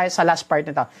on, punta tayo sa last part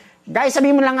nito. Guys,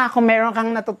 sabihin mo lang nga kung meron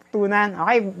kang natutunan.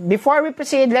 Okay? Before we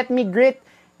proceed, let me greet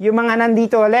yung mga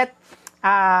nandito ulit.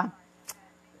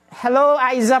 Hello,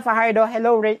 Aiza Fajardo.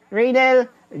 Hello,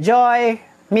 Raydel, Joy,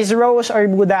 Miss Rose or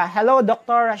Buddha. Hello,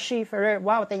 Dr. Rashi Ferrer.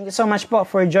 Wow, thank you so much po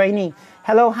for joining.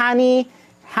 Hello, Hannah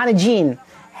Jean.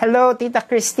 Hello, Tita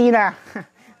Christina.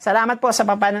 Salamat po sa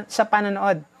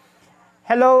panonood.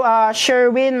 Hello,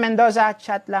 Sherwin Mendoza.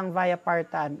 Chat lang via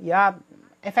part-time. Yeah,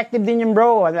 effective din yung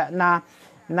bro. Na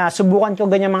subukan ko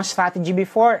ganyan mga strategy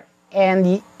before.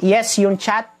 And yes, yung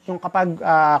chat, yung kapag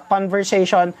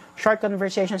conversation, short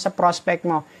conversation sa prospect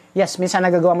mo, yes, minsan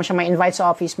nagagawa mo siya may invite sa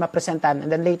office, mapresentan.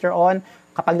 And then later on,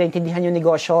 kapag naintindihan yung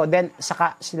negosyo, then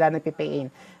saka sila nagpipay in.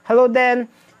 Hello then,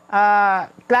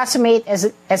 classmate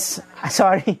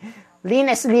sorry,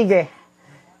 Lynn Eslige.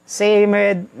 Same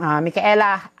with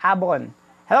Micaela Abon.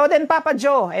 Hello then, Papa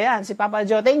Joe. Ayan, si Papa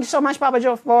Joe. Thank you so much, Papa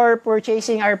Joe, for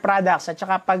purchasing our products at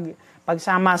saka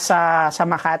pagsama sa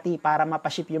Makati para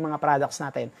mapaship yung mga products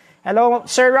natin. Hello,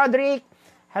 Sir Roderick.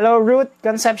 Hello, Ruth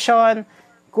Concepcion.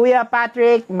 Kuya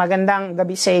Patrick, magandang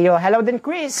gabi sa iyo. Hello din,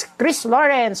 Chris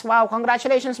Lawrence. Wow,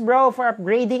 congratulations, bro, for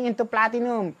upgrading into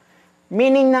Platinum.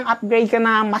 Meaning ng upgrade ka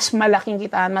na mas malaking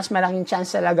kitaan, mas malaking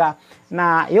chance talaga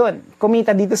na, yun,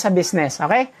 kumita dito sa business.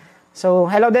 Okay? So,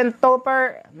 hello din,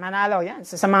 Topper Manalo. Yan,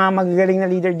 sa mga magagaling na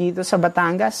leader dito sa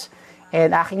Batangas.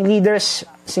 And aking leaders,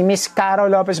 si Miss Caro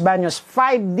Lopez Baños,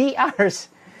 5 DRs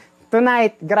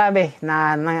tonight. Grabe.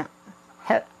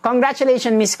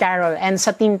 Congratulations, Miss Carol, and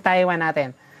sa Team Taiwan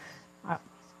natin.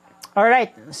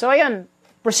 Alright. So, ayun.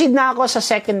 Proceed na ako sa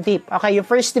second tip. Okay, yung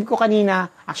first tip ko kanina,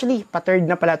 actually, pa-third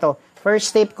na pala to.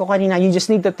 First tip ko kanina, you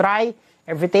just need to try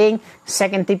everything.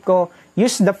 Second tip ko,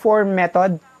 use the form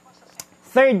method.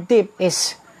 Third tip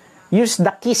is use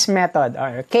the KISS method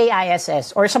or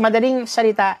KISS or sa madaling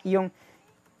salita yung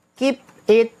keep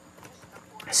it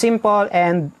simple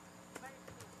and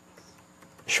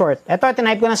short. Ito,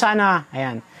 tinype ko na sana.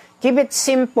 Ayan. Keep it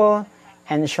simple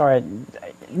and short.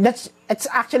 It's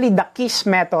actually the KISS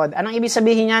method. Anong ibig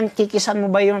sabihin yan? Kikisan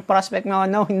mo ba yung prospect mo?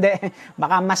 No, hindi.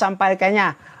 Baka masampal ka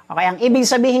niya. Okay, ang ibig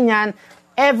sabihin yan,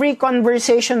 every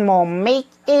conversation mo, make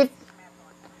it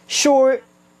sure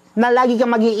na lagi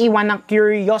kang mag-iiwan ng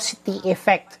curiosity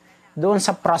effect doon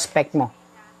sa prospect mo.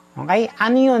 Okay?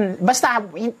 Ano yun? Basta,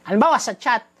 halimbawa sa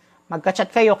chat, magka-chat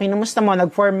kayo, kinumusta mo,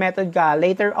 nag-form method ka,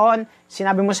 later on,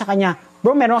 sinabi mo sa kanya,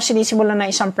 bro, meron ako sinisimulan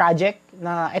na isang project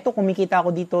na eto, kumikita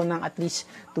ako dito ng at least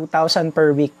 2,000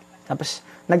 per week. Tapos,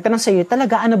 nagtanong sa iyo,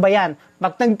 talaga ano ba yan?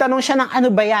 Pag nagtanong siya ng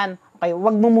ano ba yan, okay,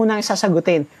 wag mo muna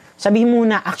sasagutin. Sabihin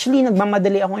muna, actually,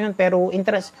 nagmamadali ako yun, pero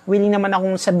willing naman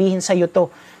akong sabihin sa iyo to.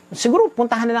 Siguro,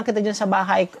 puntahan na lang kita dyan sa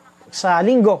bahay sa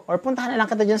linggo, or puntahan na lang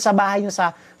kita dyan sa bahay yung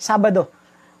sa Sabado.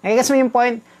 Kasi mo yung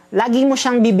point, lagi mo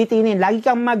siyang bibitinin, lagi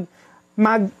kang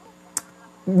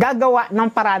gagawa ng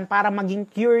paraan para maging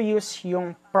curious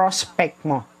yung prospect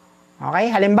mo. Okay?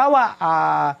 Halimbawa,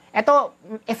 ito,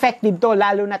 effective to,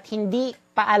 lalo na't hindi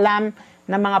pa alam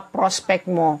ng mga prospect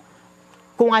mo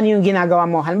kung ano yung ginagawa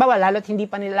mo. Halimbawa, lalo't hindi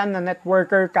pa nila alam na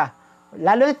networker ka.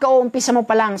 Lalo na't kauumpisa mo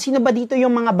pa lang, sino ba dito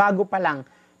yung mga bago pa lang?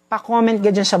 Pa-comment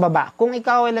ka dyan sa baba. Kung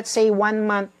ikaw, let's say, 3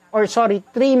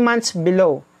 months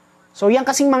below. So, yan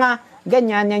kasing mga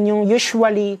ganyan, yan yung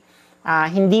usually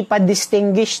hindi pa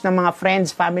distinguished ng mga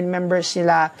friends, family members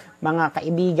nila, mga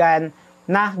kaibigan,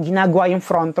 na ginagawa yung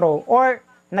front row. Or,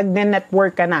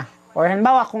 nagne-network ka na. Or,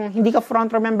 halimbawa, kung hindi ka front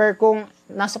row member, kung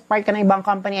nasa part ka ng ibang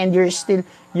company and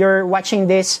you're watching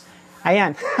this,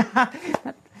 ayan.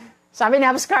 Sabi ni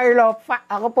Apps Carlo,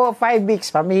 ako po, 5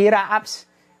 weeks, pamihira, Apps.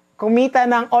 Kumita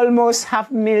ng almost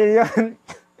 500,000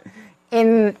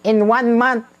 in 1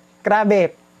 month.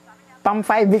 Grabe. Pang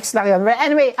 5 weeks lang yun. But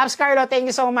anyway, Apps Carlo, thank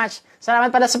you so much.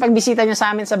 Salamat pala sa pagbisita nyo sa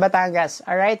amin sa Batangas.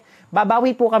 Alright?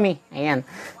 Babawi po kami. Ayan.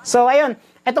 So, ayun.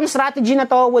 Itong strategy na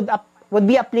to would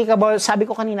be applicable, sabi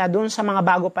ko kanina, dun sa mga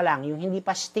bago pa lang. Yung hindi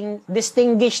pa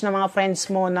distinguished na mga friends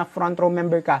mo na front row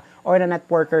member ka or na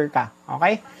networker ka.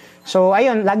 Okay? So,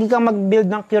 ayun, lagi kang mag-build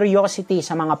ng curiosity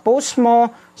sa mga posts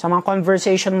mo, sa mga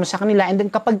conversation mo sa kanila, and then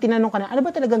kapag tinanong ka na, ano ba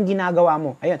talagang ginagawa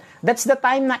mo? Ayun, that's the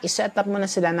time na iset up mo na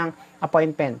sila ng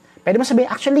appointment. Pwede mo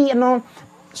sabihin, actually,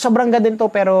 sobrang ganda to,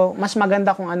 pero mas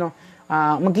maganda kung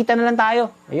magkita na lang tayo.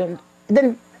 Ayun. And then,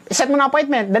 iset mo na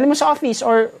appointment, dali mo sa office,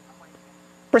 or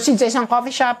proceed sa isang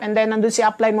coffee shop, and then nandun si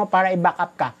apply mo para i-back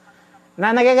up ka. Na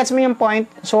nagagets mo yung point,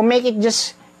 so make it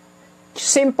just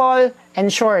simple and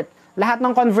short. Lahat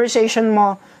ng conversation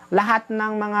mo, lahat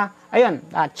ng mga,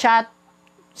 chat,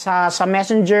 sa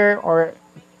messenger or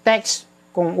text,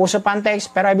 kung uso pa ang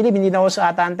text, pero I believe hindi na uso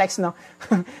ata ang text, no?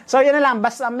 So, yun na lang,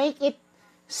 basta make it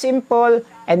simple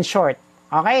and short.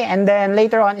 Okay? And then,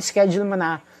 later on, schedule mo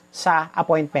na sa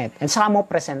appointment. And saka mo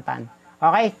presentan.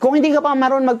 Okay? Kung hindi ka pa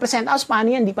marunong mag-present,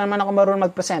 paano yan? Hindi pa naman ako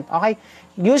marunong mag-present. Okay?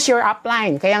 Use your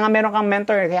upline. Kaya nga meron kang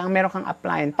mentor, kaya nga meron kang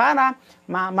upline para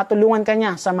matulungan ka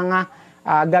niya sa mga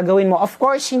gagawin mo. Of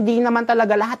course, hindi naman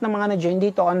talaga lahat ng mga na-join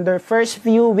dito on their first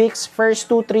few weeks, first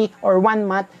 2, 3, or 1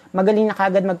 month, magaling na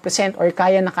kagad mag-present or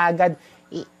kaya na kagad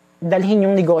dalhin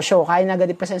yung negosyo, kaya na agad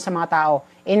i-present sa mga tao.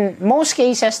 In most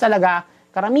cases talaga,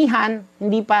 karamihan,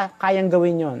 hindi pa kayang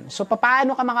gawin yon. So,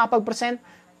 paano ka makapag-present?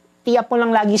 i-tee up mo lang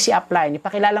lagi si upline,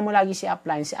 ipakilala mo lagi si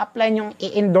upline yung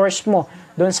i-endorse mo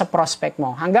doon sa prospect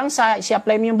mo. Hanggang sa si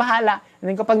upline mo yung bahala,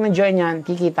 and then kapag na-join yan,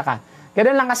 kikita ka.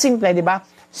 Ganun lang kasimple, di ba?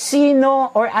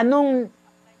 Sino or anong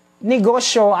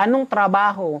negosyo, anong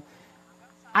trabaho,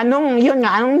 anong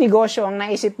negosyo ang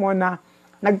naisip mo na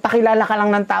nagpakilala ka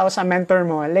lang ng tao sa mentor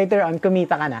mo, later on,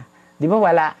 kumita ka na. Di ba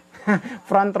wala?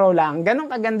 Front row lang. Ganun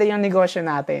kaganda yung negosyo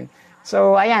natin.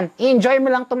 So, ayan, enjoy mo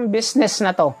lang tong business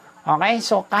na to. Okay?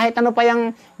 So, kahit ano pa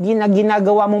yung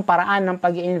ginagawa mong paraan ng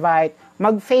pag-invite,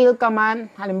 mag-fail ka man,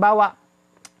 halimbawa,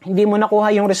 hindi mo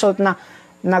nakuha yung result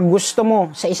na gusto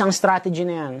mo sa isang strategy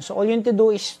na yan. So, all you need to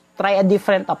do is try a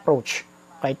different approach.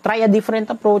 Okay? Try a different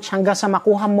approach hanggang sa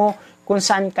makuha mo kung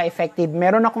saan ka effective.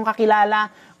 Meron akong kakilala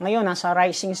ngayon, nasa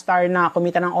rising star na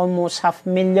kumita ng almost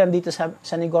 $500,000 dito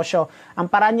sa negosyo. Ang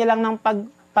paraan niya lang ng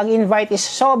pag-invite is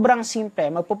sobrang simple.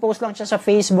 Magpo-post lang siya sa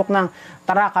Facebook ng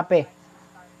tara kape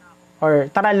or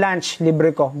tara lunch,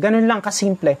 libre ko. Ganun lang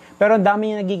kasimple. Pero ang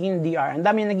dami yung nagiging DR, ang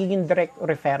dami yung nagiging direct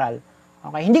referral.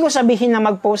 Okay? Hindi ko sabihin na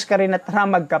mag-post ka rin at tara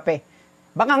magkape.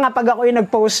 Baka nga pag ako yung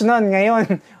nag-post nun ngayon,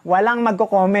 walang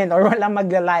magko-comment or walang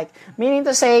mag-like. Meaning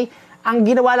to say, ang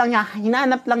ginawa lang niya,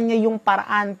 hinanap lang niya yung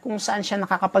paraan kung saan siya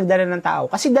nakakapagdala ng tao.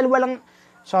 Kasi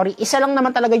isa lang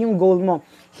naman talaga yung goal mo.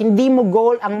 Hindi mo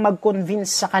goal ang mag-convince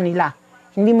sa kanila.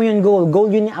 Hindi mo yung goal. Goal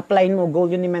yun yung apply mo,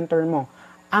 goal yun yung mentor mo.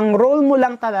 Ang role mo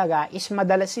lang talaga is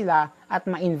madala sila at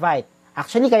ma-invite.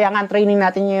 Actually, kaya nga ang training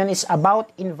natin ngayon is about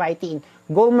inviting.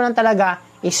 Goal mo lang talaga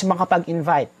is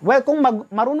makapag-invite. Well, kung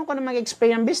marunong ka na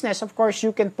mag-explain ng business, of course, you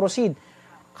can proceed.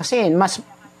 Kasi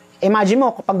imagine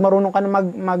mo, kapag marunong ka na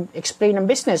mag-explain ng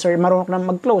business or marunong ka na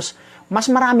mag-close,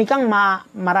 mas marami kang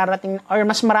mararating or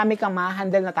mas marami kang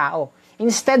ma-handle na tao.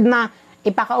 Instead na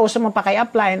ipakausap mo pa kay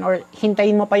upline or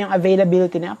hintayin mo pa yung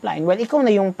availability ng upline, well, ikaw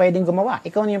na yung pwedeng gumawa.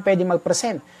 Ikaw na yung pwedeng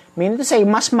mag-present. Meaning to say,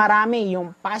 mas marami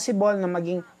yung possible na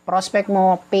maging prospect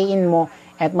mo, pay-in mo,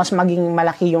 at mas maging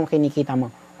malaki yung kinikita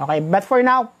mo. Okay? But for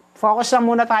now, focus lang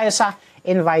muna tayo sa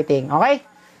inviting. Okay?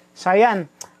 So, yan.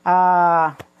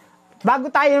 Bago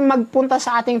tayo magpunta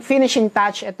sa ating finishing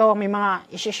touch, ito may mga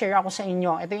i-share ako sa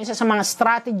inyo. Ito yung isa sa mga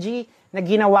strategy na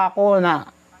ginawa ko na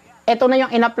ito na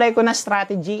yung in-apply ko na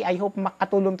strategy. I hope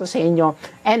makatulong to sa inyo.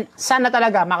 And sana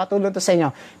talaga makatulong to sa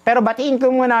inyo. Pero batiin ko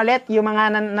muna ulit yung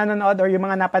mga nanonood or yung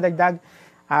mga napadagdag.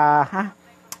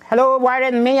 Hello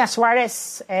Warren Mea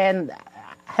Suarez and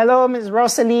hello Miss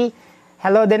Rosalie.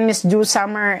 Hello din Miss Ju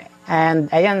Summer. And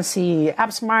ayan si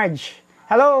Abs Marge.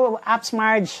 Hello Abs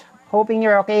Marge. Hoping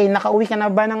you're okay. Nakauwi ka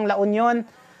na ba ng La Union?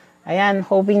 Ayan,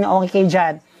 hoping na okay kayo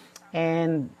dyan.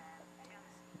 And,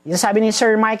 yung sabi ni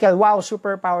Sir Michael, wow,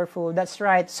 super powerful. That's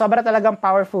right. Sobra talagang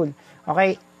powerful.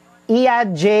 Okay. Iya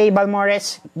J.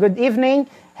 Balmores, good evening.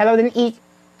 Hello din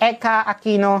Eka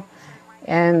Aquino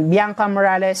and Bianca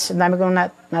Morales. Ang dami kong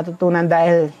natutunan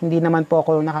dahil hindi naman po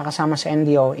ako nakakasama sa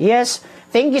NDO. Yes,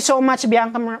 thank you so much,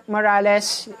 Bianca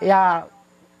Morales. Yeah,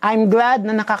 I'm glad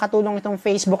na nakakatulong itong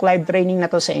Facebook live training na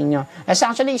to sa inyo. As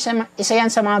actually, isa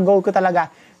yan sa mga goal ko talaga.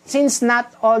 Since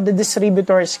not all the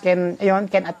distributors can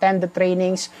attend the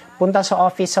trainings, punta sa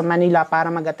office sa Manila para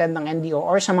mag-attend ng NDO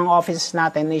or sa mga offices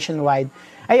natin nationwide.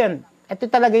 Ayun, ito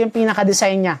talaga yung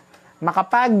pinaka-design niya.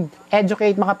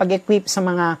 Makapag-educate, makapag-equip sa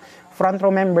mga front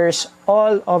row members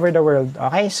all over the world.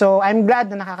 Okay? So, I'm glad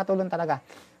na nakakatulong talaga.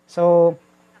 So,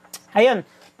 ayun,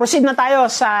 proceed na tayo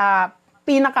sa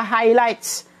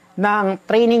pinaka-highlights ng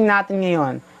training natin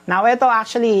ngayon. Now, ito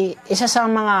actually, isa sa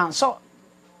mga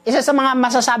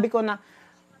masasabi ko na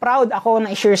proud ako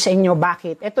na i-share sa inyo.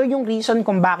 Bakit? Ito yung reason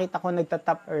kung bakit ako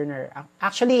nagta-top earner.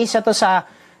 Actually, isa to sa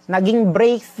naging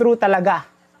breakthrough talaga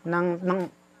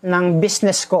ng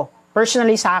business ko.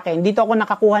 Personally sa akin, dito ako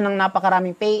nakakuha ng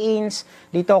napakaraming pay-ins,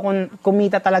 dito ako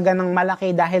kumita talaga ng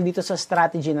malaki dahil dito sa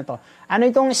strategy na to. Ano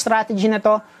itong strategy na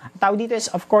to? Tawag dito is,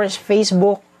 of course,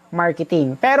 Facebook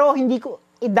marketing. Pero hindi ko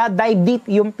i-dive deep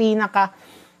yung pinaka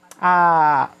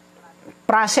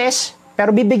process, pero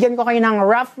bibigyan ko kayo ng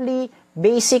roughly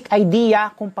basic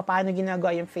idea kung paano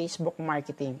ginagawa yung Facebook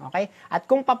marketing. Okay? At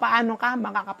kung paano ka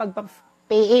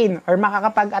makakapag-pay-in or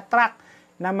makakapag-attract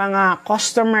ng mga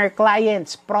customer,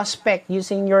 clients, prospect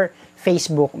using your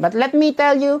Facebook. But let me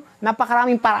tell you,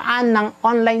 napakaraming paraan ng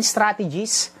online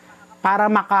strategies para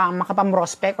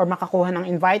makapam-prospect or makakuha ng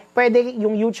invite. Pwede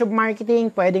yung YouTube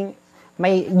marketing, pwedeng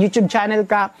may YouTube channel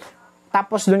ka,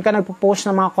 tapos doon ka nagpo-post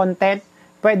ng mga content.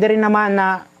 Pwede rin naman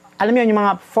na, alam mo yun, yung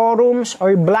mga forums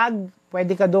or blog,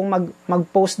 pwede ka doon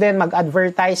mag-post din,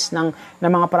 mag-advertise ng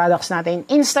mga products natin.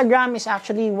 Instagram is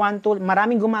actually one tool.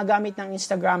 Maraming gumagamit ng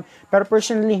Instagram, pero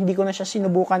personally, hindi ko na siya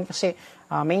sinubukan kasi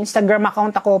may Instagram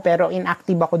account ako, pero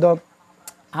inactive ako doon.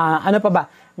 Ano pa ba?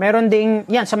 Meron ding,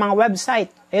 yan, sa mga website.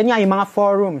 Ayun nga, yung mga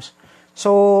forums.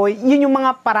 So, yun yung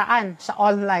mga paraan sa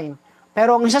online.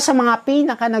 Pero ang isa sa mga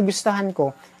pinaka nagustuhan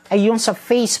ko ay yung sa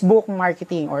Facebook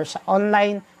marketing or sa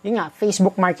online, yun nga,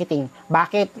 Facebook marketing.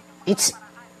 Bakit? It's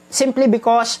simply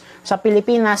because sa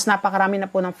Pilipinas, napakarami na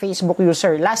po ng Facebook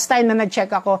user. Last time na nag-check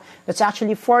ako, that's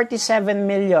actually 47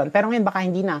 million. Pero ngayon baka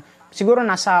hindi na. Siguro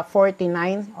nasa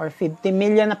 49 or 50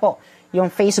 million na po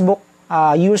yung Facebook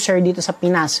user dito sa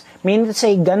Pinas. Meaning to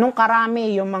say, ganun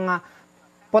karami yung mga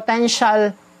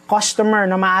potential customer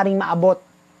na maaaring maabot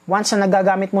once na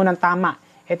nagagamit mo ng tama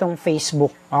itong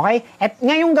Facebook. Okay? At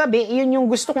ngayong gabi, yun yung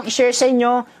gusto kong i-share sa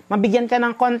inyo. Mabigyan ka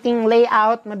ng konting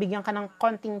layout, mabigyan ka ng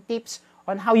konting tips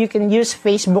on how you can use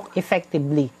Facebook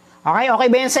effectively. Okay? Okay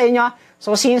ba yan sa inyo?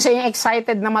 So, sino sa inyo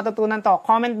excited na matutunan to?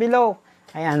 Comment below.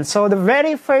 Ayan. So, the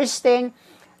very first thing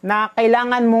na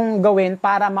kailangan mong gawin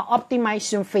para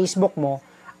ma-optimize yung Facebook mo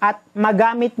at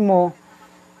magamit mo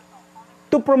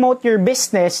to promote your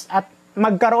business at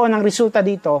magkaroon ng resulta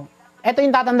dito. Ito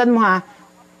yung tatandaan mo ha.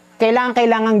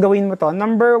 Kailangan gawin mo to.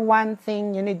 Number one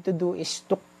thing you need to do is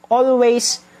to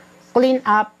always clean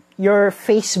up your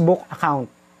Facebook account.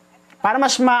 Para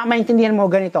mas maintindihan mo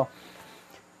ganito.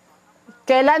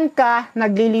 Kailan ka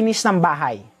naglilinis ng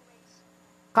bahay?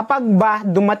 Kapag ba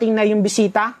dumating na yung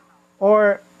bisita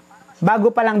or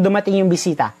bago pa lang dumating yung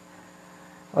bisita?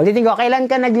 Ulitin ko, kailan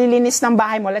ka naglilinis ng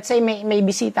bahay mo? Let's say may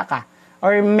bisita ka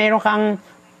or meron kang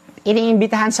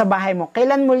iniimbitahan sa bahay mo.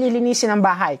 Kailan mo lilinisin ang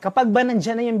bahay? Kapag ba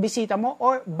nandyan na yung bisita mo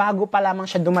or bago pa lamang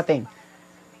siya dumating?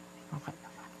 Okay.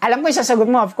 Alam ko yung sasagot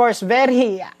mo, of course,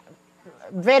 very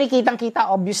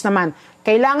kitang-kita, obvious naman.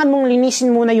 Kailangan mong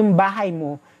linisin muna yung bahay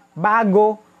mo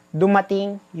bago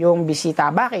dumating yung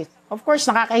bisita. Bakit? Of course,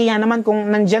 nakakahiya naman kung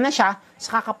nandyan na siya,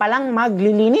 saka ka palang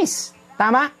maglilinis.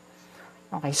 Tama?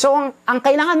 Okay. So, ang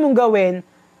kailangan mong gawin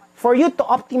for you to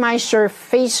optimize your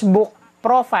Facebook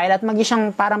profile at maging siyang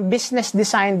parang business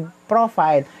design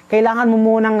profile, kailangan mo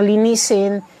munang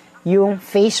linisin yung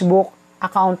Facebook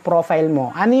account profile mo.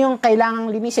 Ano yung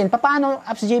kailangang linisin? Paano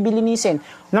Apps Jayvee linisin?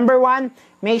 Number one,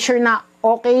 make sure na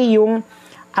okay yung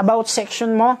about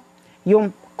section mo, yung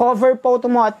cover photo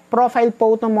mo at profile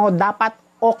photo mo, dapat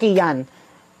okay yan.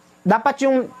 Dapat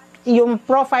yung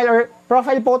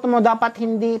profile photo mo dapat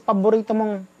hindi paborito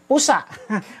mong pusa.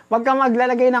 Huwag kang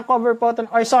maglalagay ng cover photo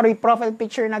profile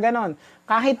picture na ganon.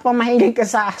 Kahit pa mahilig ka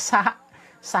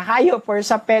sa hayop or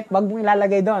sa pet, wag mo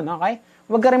ilalagay doon, okay?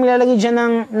 Huwag ka rin ilalagay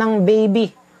dyan ng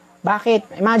baby.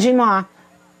 Bakit? Imagine mo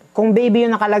kung baby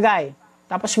yung nakalagay,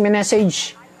 tapos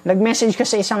nag-message ka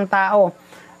sa isang tao.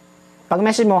 Pag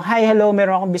message mo, hi, hello,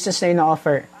 meron akong business na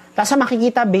ina-offer. Tapos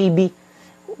makikita baby.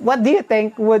 What do you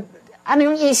think ano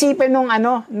yung isipin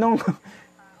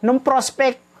nung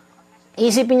prospect?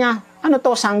 Isipin niya, ano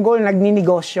to, sanggol,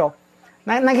 nagninegosyo.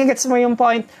 Nagigets mo yung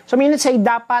point? So, say,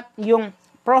 dapat yung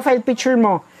profile picture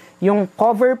mo, yung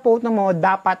cover photo mo,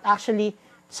 dapat actually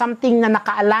something na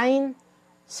naka-align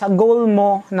sa goal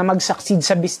mo na mag-succeed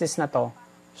sa business na to.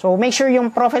 So, make sure yung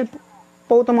profile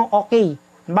photo mo okay.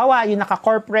 Bawa, yung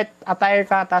naka-corporate attire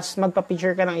ka, tapos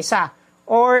magpa-picture ka ng isa.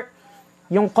 Or,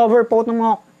 yung cover photo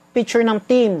mo, picture ng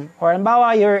team. Or,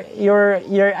 bawa, your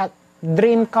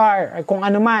dream car, or kung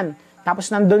ano man.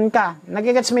 Tapos nandun ka.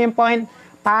 Nagigets mo yung point?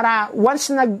 Para once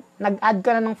nag-add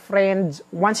ka na ng friends,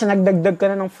 once na nagdagdag ka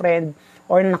na ng friend,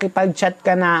 or nakipag-chat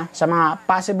ka na sa mga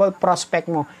possible prospect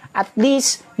mo, at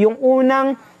least yung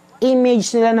unang image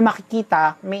nila na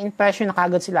makikita, may impression na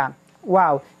kagad sila.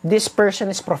 Wow, this person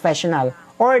is professional.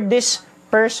 Or this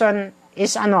person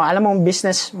is alam mo,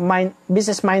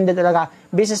 business-minded talaga.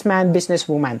 Businessman,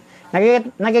 businesswoman.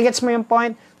 Nagigets mo yung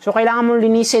point? So, kailangan mo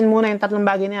linisin muna yung tatlong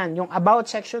bagay na yan. Yung about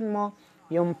section mo,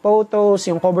 yung photos,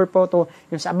 yung cover photo,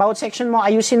 yung sa about section mo,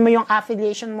 ayusin mo yung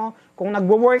affiliation mo. Kung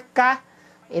nagwo-work ka,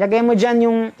 ilagay mo dyan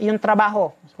yung trabaho.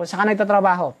 Kung saan ka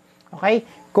nagtatrabaho. Okay?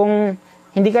 Kung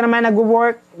hindi ka naman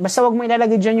nagwo-work, basta wag mo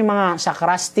ilalagay dyan yung mga sa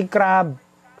Krusty Krab.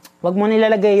 Wag mo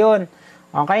nilalagay yon.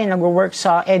 Okay? Nagwo-work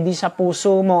sa Eddie sa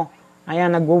puso mo. Ayan,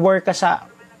 nagwo-work ka sa...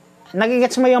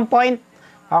 Nagigets mo yung point?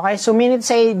 Okay? So,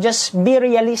 say, just be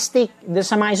realistic doon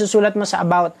sa mga isusulat mo sa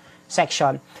about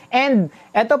section. And,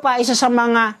 eto pa, isa sa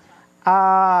mga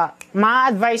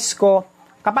ma-advise ko,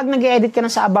 kapag nag-edit ka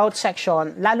na sa about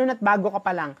section, lalo na't bago ka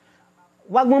pa lang,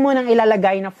 wag mo munang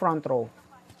ilalagay na front row.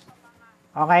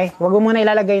 Okay? Wag mo munang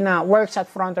ilalagay na works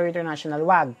at Frontrow International.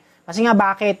 Wag. Kasi nga,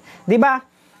 bakit? Di ba,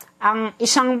 ang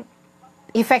isang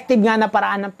effective nga na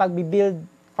paraan ng pag-build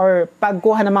or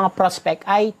pagkuha ng mga prospect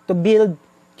ay to build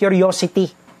curiosity.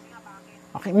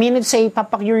 Okay? Meaning say,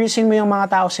 papakuriousin mo yung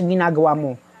mga tao sa ginagawa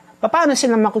mo. Paano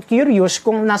sila maku-curious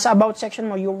kung nasa about section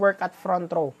mo, you work at front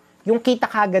row? Yung kita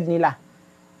kagad nila.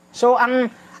 So, ang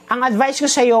ang advice ko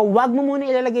sa iyo, wag mo muna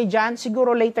ilalagay dyan.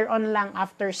 Siguro later on lang,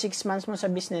 after 6 months mo sa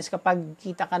business, kapag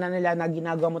kita ka na nila na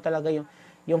ginagawa mo talaga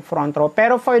yung front row.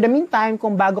 Pero for the meantime,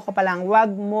 kung bago ka pa lang, wag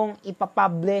mong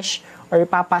ipapublish or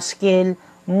ipapaskill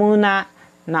muna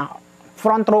na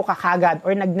front row ka kagad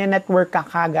or nagne-network ka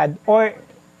kagad or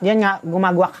yan nga,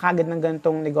 gumagawa ka kagad ng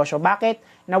ganitong negosyo.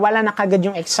 Bakit? Nawala na kagad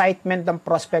yung excitement ng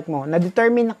prospect mo.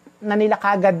 Na-determine na nila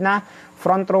kagad na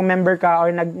front row member ka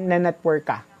or nagne-network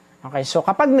ka. Okay, so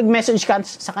kapag nag-message ka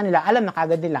sa kanila, alam na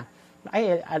kagad nila.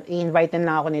 Ay, i-invite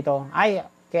lang ako nito. Ay,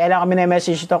 kaya lang kami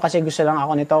na-message ito kasi gusto lang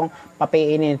ako nitong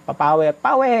papainin,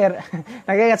 power.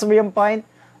 Nagigets mo yung point?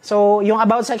 So, yung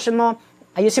about section mo,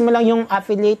 ayusin mo lang yung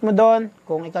affiliate mo doon.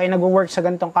 Kung ikaw ay nag-work sa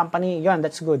ganitong company, yun,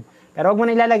 that's good. Pero huwag mo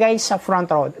na ilalagay sa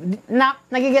front row.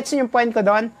 Nagigets yung point ko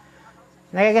doon?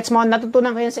 Nagigets mo,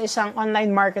 natutunan ko yun sa isang online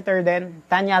marketer din,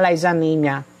 Tanya Liza name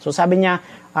niya. So, sabi niya,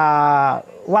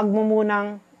 huwag mo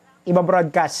munang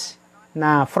iba-broadcast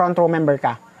na front row member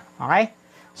ka. Okay?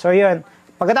 So, yun.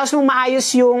 Pagkatapos mong maayos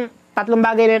yung tatlong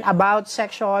bagay din, about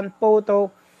section, photo,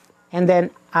 and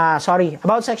then,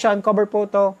 about section, cover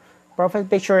photo, profile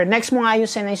picture. Next mong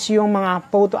ayusin is yung mga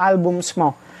photo albums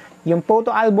mo. Yung photo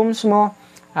albums mo,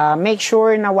 make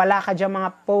sure na wala ka dyan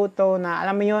mga photo na,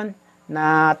 alam mo yun,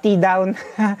 na T-down,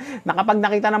 na kapag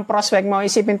nakita ng prospect mo,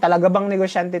 isipin talaga bang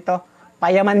negosyante to?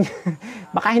 Payaman.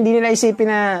 Baka hindi nila isipin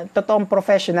na totoong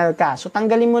professional ka. So,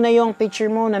 tanggalin mo na yung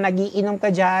picture mo na nagiinom ka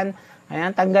dyan.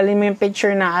 Ayan, tanggalin mo yung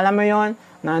picture na, alam mo yon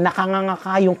na nakanganga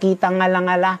ka, yung kita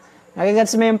ngala-ngala.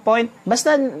 Nagigets mo yung point?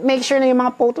 Basta make sure na yung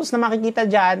mga photos na makikita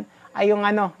dyan ay yung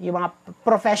yung mga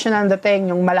professional dating,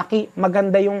 yung malaki,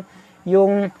 maganda yung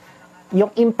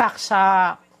impact sa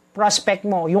prospect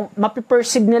mo. Yung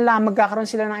mapiperceive nila, magkakaroon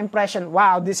sila ng impression,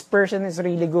 wow, this person is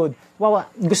really good. Wow,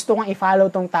 gusto kong i-follow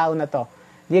tong tao na to.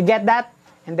 Do you get that?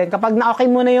 And then kapag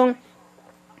na-okay mo na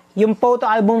yung photo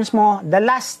albums mo, the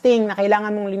last thing na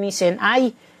kailangan mong linisin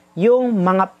ay yung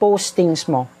mga postings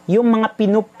mo. Yung mga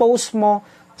pinupost mo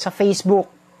sa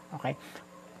Facebook. Okay?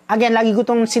 Again, lagi ko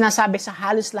itong sinasabi sa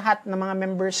halos lahat ng mga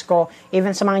members ko,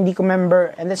 even sa mga hindi ko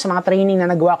member, and then sa mga training na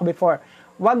nagawa ko before.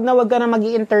 Wag ka na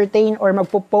mag-i-entertain or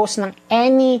magpo-post ng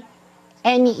any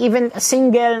even a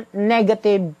single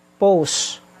negative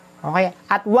post. Okay?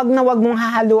 At wag mong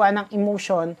hahaluan ng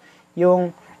emotion yung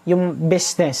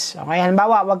business. Okay?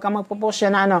 Halimbawa, wag ka magpo-post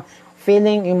yan na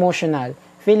feeling emotional,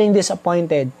 feeling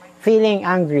disappointed, feeling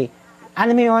angry.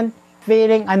 Alam mo yun?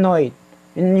 Feeling annoyed.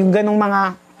 Yung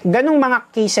ganong mga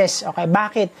cases. Okay?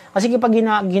 Bakit? Kasi kapag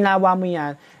ginawa mo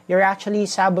yan, you're actually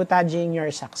sabotaging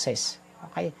your success.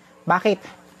 Okay? Bakit?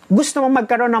 Gusto mo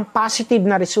magkaroon ng positive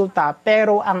na resulta,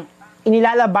 pero ang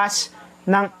inilalabas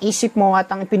ng isip mo at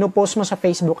ang pinupost mo sa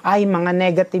Facebook ay mga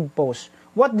negative posts.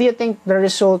 What do you think the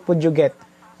result would you get?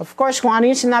 Of course, kung ano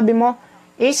yung sinabi mo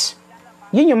is,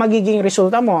 yun yung magiging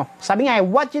resulta mo. Sabi nga,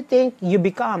 what you think, you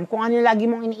become. Kung ano yung lagi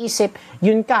mong iniisip,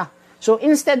 yun ka. So,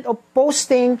 instead of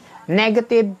posting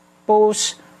negative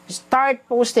posts, start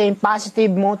posting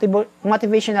positive,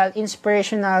 motivational,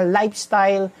 inspirational,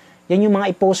 lifestyle. Yan yung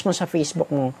mga i-post mo sa Facebook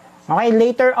mo. Okay?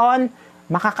 Later on,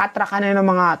 makakatra ka na ng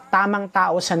mga tamang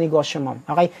tao sa negosyo mo.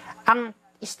 Okay? Ang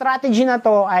strategy na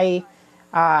to ay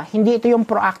hindi ito yung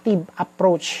proactive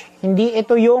approach. Hindi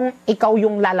ito yung ikaw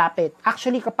yung lalapit.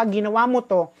 Actually, kapag ginawa mo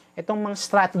to, itong mga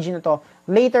strategy na to,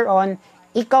 later on,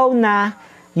 ikaw na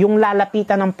yung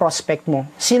lalapitan ng prospect mo.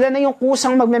 Sila na yung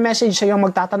kusang magme-message sa'yo,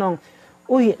 magtatanong,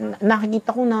 uy,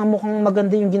 nakikita ko na mukhang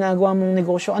maganda yung ginagawa mong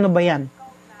negosyo. Ano ba yan?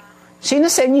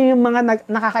 Sino sa inyo yung mga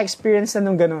nakaka-experience na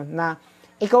nung gano'n? Na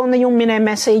ikaw na yung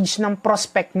mine-message ng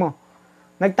prospect mo.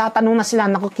 Nagtatanong na sila,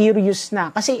 naku-curious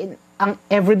na. Kasi ang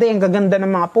everyday, ang gaganda ng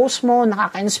mga post mo,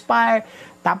 nakaka-inspire.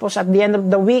 Tapos at the end of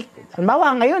the week,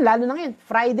 halimbawa ngayon, lalo na ngayon,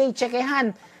 Friday,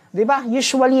 checkehan. Diba?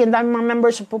 Usually, ang daming mga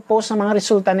members post ng mga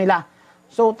resulta nila.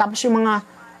 So, tapos yung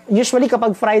usually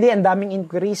kapag Friday, ang daming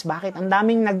inquiries. Bakit? Ang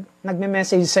daming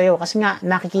nagme-message sa'yo. Kasi nga,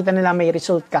 nakikita nila may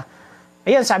result ka.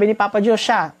 Ayun, sabi ni Papa Joe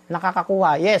siya,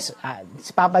 nakakakuha. Yes,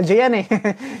 si Papa Joe yan eh.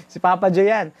 Si Papa Joe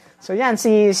yan. So yan,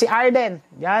 si Arden,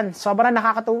 yan, sobrang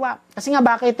nakakatuwa. Kasi nga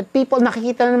bakit? People,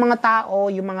 nakikita ng mga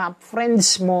tao, yung mga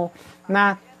friends mo,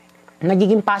 na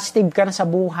nagiging positive ka na sa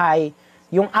buhay.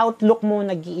 Yung outlook mo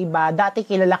nag-iiba. Dati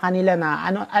kilala ka nila na,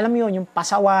 alam mo yun, yung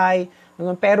pasaway.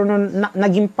 Pero nung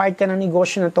naging part ka ng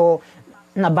negosyo na to,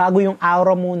 nabago yung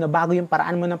aura mo, nabago yung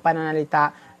paraan mo ng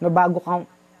pananalita, nabago kang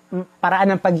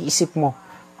paraan ng pag-iisip mo.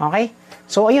 Okay?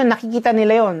 So, ayun, nakikita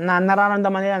nila yon, na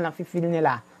nararamdaman nila, na-feel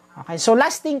nila. Okay? So,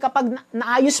 last thing, kapag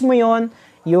naayos mo yon,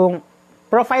 yung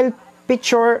profile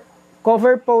picture,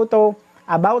 cover photo,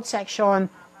 about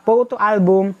section, photo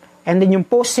album, and then yung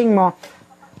posting mo,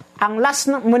 ang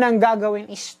last mo nang gagawin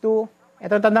is to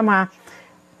ito tanda mo ha,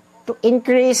 to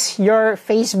increase your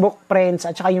Facebook friends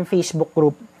at saka yung Facebook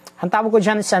group. Ang tawag ko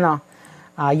dyan is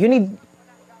you need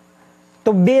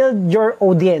to build your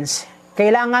audience.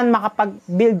 Kailangan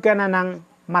makapag-build ka na ng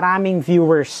maraming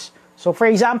viewers. So for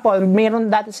example, mayroon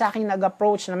dati sa akin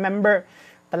nag-approach na member,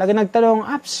 talaga nagtanong,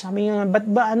 apps, sabi nga, ba't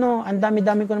ba ang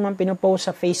dami-dami ko naman pinopost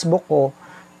sa Facebook ko,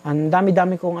 ang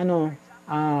dami-dami kong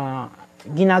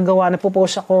ginagawa,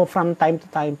 napopost ako from time to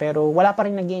time, pero wala pa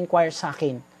rin nag-i-inquire sa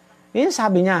akin. Yun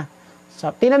sabi niya. So,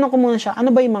 tinanong ko muna siya,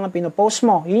 ano ba yung mga pinopost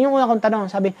mo? Yun yung una kong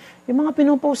tanong. Sabi, yung mga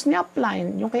pinopost ni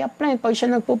Upline, yung kay Upline, pag siya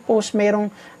nagpo-post,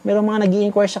 merong mga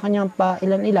nag-i-inquire sa kanya pa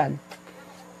ilan-ilan.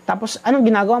 Tapos, anong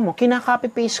ginagawa mo?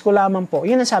 Kina-copy-paste ko lamang po.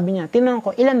 Yun ang sabi niya. Tinanong ko,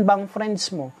 ilan bang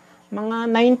friends mo? Mga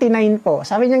 99 po.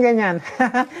 Sabi niya ganyan.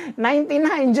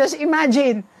 99, just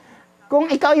imagine. Kung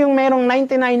ikaw yung merong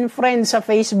 99 friends sa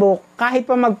Facebook, kahit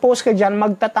pa mag-post ka dyan,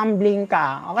 magtatumbling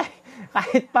ka. Okay?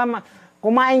 Kahit pa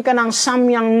kumain ka ng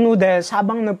samyang noodles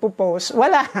habang nagpo-post,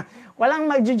 walang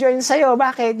mag-join sa'yo.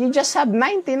 Bakit? You just have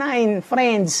 99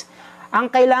 friends.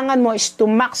 Ang kailangan mo is to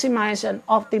maximize and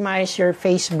optimize your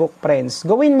Facebook friends.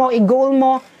 Gawin mo, i-goal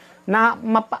mo na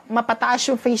mapataas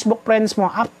yung Facebook friends mo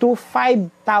up to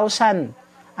 5,000.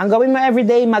 Ang gawin mo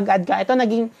everyday, mag-add ka. Ito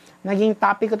naging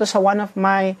topic ko to sa one of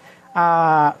my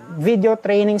video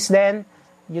trainings din,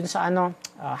 yun sa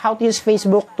how to use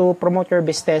Facebook to promote your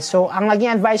business. So, ang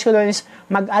naging advice ko doon is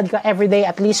mag-add ka everyday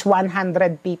at least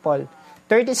 100 people.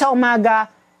 30 sa umaga,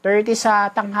 30 sa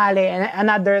tanghali, and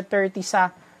another 30 sa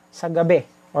gabi.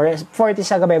 Or 40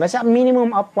 sa gabi. Basta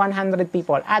minimum of 100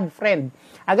 people. Add friend.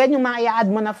 Agad yung mga i-add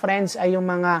mo na friends ay yung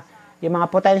mga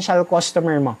potential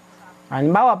customer mo.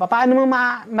 Halimbawa, paano mo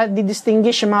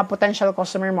ma-distinguish yung mga potential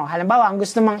customer mo? Halimbawa, ang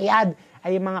gusto mong i-add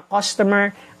ay yung mga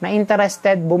customer na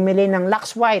interested bumili ng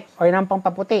Lux White or ng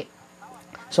pampaputi.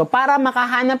 So, para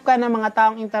makahanap ka ng mga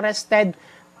taong interested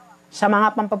sa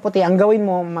mga pampaputi, ang gawin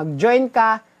mo, mag-join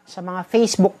ka sa mga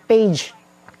Facebook page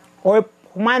or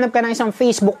humanap ka ng isang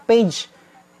Facebook page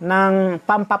ng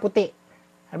pampaputi.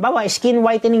 Halimbawa, skin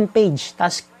whitening page.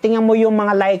 Tapos, tingnan mo yung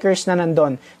mga likers na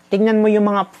nandun. Tingnan mo yung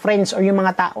mga friends or yung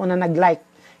mga tao na nag-like.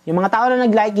 Yung mga tao na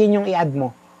nag-like, yun yung i-add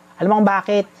mo. Alam mo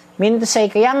bakit? Meaning to say,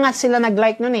 kaya nga sila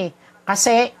nag-like nun eh.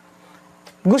 Kasi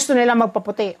gusto nila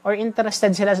magpaputi or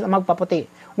interested sila magpaputi.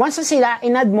 Once na sila,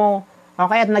 in-add mo,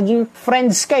 okay, at naging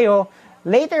friends kayo,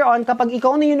 later on, kapag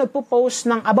ikaw na yung nagpo-post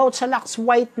ng about sa Lux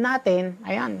White natin,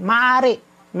 ayan,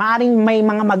 maaring may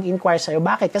mga mag-inquire sa'yo.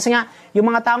 Bakit? Kasi nga, yung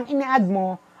mga taong in-add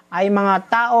mo ay mga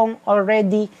taong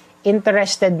already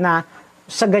interested na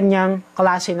sa ganyang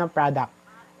klase ng product.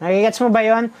 Nagigets mo ba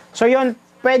yun? So yun,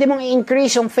 pwede mong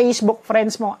i-increase yung Facebook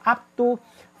friends mo up to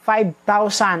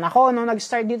 5,000. Ako, nung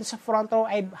nag-start dito sa Frontrow,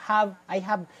 I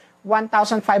have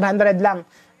 1,500 lang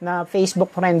na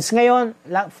Facebook friends. Ngayon,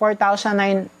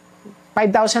 4,009,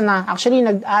 5,000 na. Actually,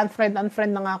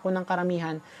 unfriend na nga ako ng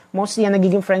karamihan. Mostly, ang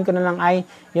nagiging friend ko na lang ay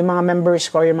yung mga members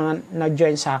ko, yung mga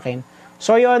nag-join sa akin.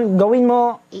 So yun, gawin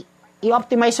mo,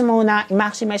 i-optimize mo muna,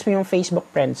 i-maximize mo yung Facebook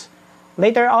friends.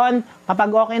 Later on,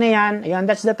 kapag okay na yan, ayun,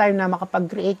 that's the time na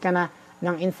makapag-create ka na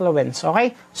ng influence.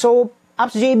 Okay? So,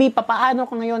 Apps JB, papaano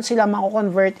ko ngayon sila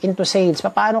mako-convert into sales?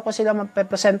 Papaano ko sila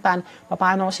mapepresentan?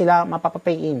 Papaano ko sila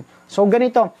mapapapay-in? So,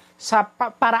 ganito. Sa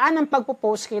paraan ng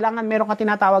pagpo-post, kailangan meron ka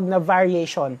tinatawag na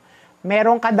variation.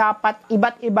 Meron ka dapat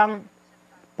iba't ibang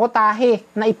putahe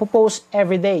na ipopost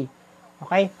everyday.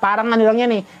 Okay? Parang ano lang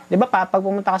yan eh. Di ba pag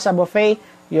pumunta ka sa buffet,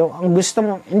 ang gusto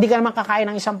mo, hindi ka naman kakain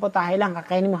ng isang putahe lang,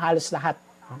 kakainin mo halos lahat.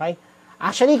 Okay?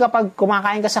 Actually, kapag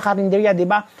kumakain ka sa karinderya, di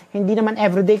ba, hindi naman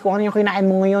everyday kung ano yung kinain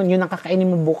mo ngayon, yun ang kakainin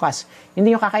mo bukas.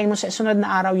 Hindi yung kakain mo sa sunod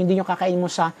na araw, hindi yung kakain mo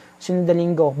sa sunod na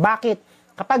linggo. Bakit?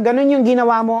 Kapag ganun yung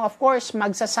ginawa mo, of course,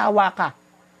 magsasawa ka.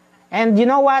 And you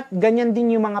know what? Ganyan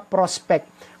din yung mga prospect.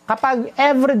 Kapag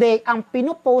everyday, ang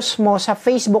pinupost mo sa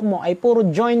Facebook mo ay puro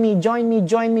join me, join me,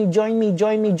 join me, join me,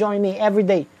 join me, join me,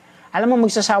 everyday. Alam mo,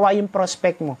 magsasawa yung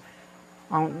prospect mo.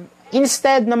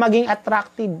 Instead na maging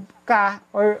attractive ka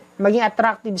or maging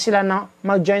attractive sila na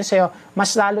mag-join sa'yo,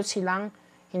 mas lalo silang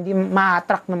hindi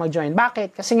ma-attract na mag-join.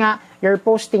 Bakit? Kasi nga, you're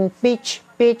posting pitch,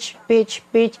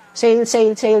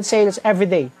 sales every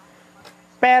day.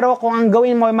 Pero kung ang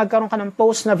gawin mo ay magkaroon ka ng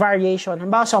post na variation,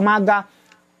 halimbawa sa umaga,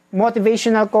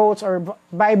 motivational quotes or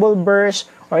Bible verse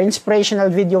or inspirational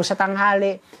video, sa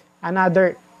tanghali,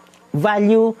 another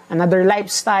value, another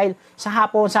lifestyle, sa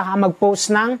hapon, saka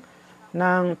mag-post ng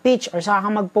pitch or saka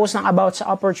mag-post ng about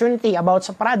sa opportunity, about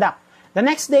sa product. The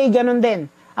next day, ganun din.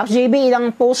 Apps JB,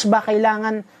 ilang post ba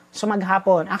kailangan sa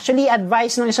maghapon? Actually,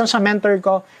 advice ng isang sa mentor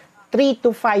ko, 3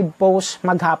 to 5 posts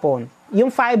maghapon.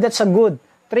 Yung 5, that's a good.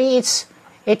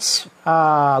 3, it's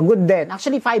good din.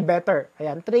 Actually, 5 better.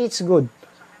 Ayan, 3 it's good.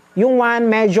 Yung 1,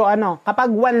 medyo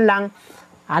kapag 1 lang,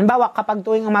 halimbawa, kapag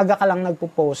tuwing umaga ka lang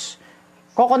nagpo-post,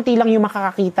 kokonti lang yung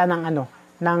makakakita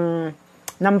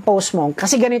ng post mo.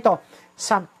 Kasi ganito,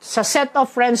 sa set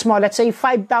of friends mo, let's say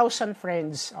 5,000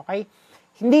 friends, okay?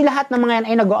 Hindi lahat ng mga yan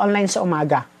ay nag-online sa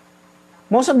umaga.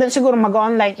 Most of them siguro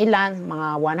mag-online, ilan? Mga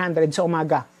 100 sa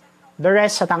umaga. The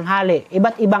rest sa tanghali.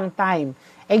 Iba't ibang time.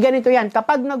 Eh ganito yan,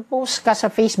 kapag nag-post ka sa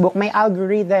Facebook, may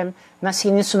algorithm na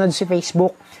sinusunod si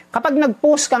Facebook. Kapag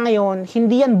nag-post ka ngayon,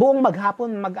 hindi yan buong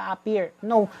maghapon mag-appear.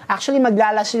 No, actually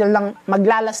maglalas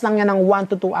lang yan ng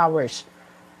 1 to 2 hours.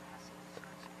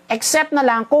 Except na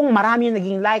lang kung marami yung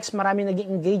naging likes, marami yung naging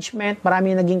engagement,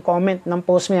 marami yung naging comment ng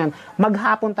post mo yan,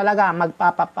 maghapon talaga,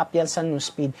 magpa-pop up yan sa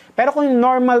newsfeed. Pero kung yung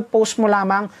normal post mo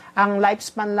lamang, ang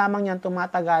lifespan lamang yan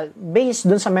tumatagal, based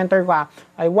dun sa mentor ko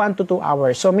ay 1 to 2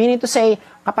 hours. So meaning to say,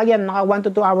 kapag yan naka 1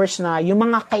 to 2 hours na, yung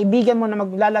mga kaibigan mo na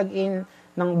maglalagin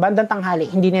ng bandang tanghali,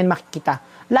 hindi na yan makikita.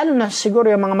 Lalo na siguro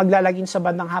yung mga maglalagin sa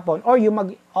bandang hapon or yung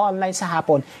mag-online sa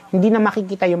hapon, hindi na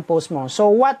makikita yung post mo.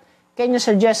 So what can you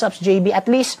suggest of JB? At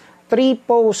least 3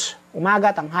 posts,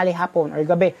 umaga, tanghali, hapon, or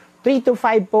gabi. 3 to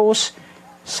 5 posts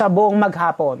sa buong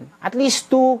maghapon. At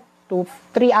least 2 to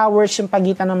 3 hours yung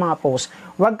pagitan ng mga posts.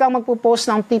 Huwag kang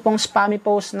magpo-post ng tipong spammy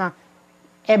post na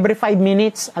every 5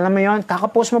 minutes. Alam mo yon,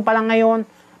 kakapost mo pa lang ngayon,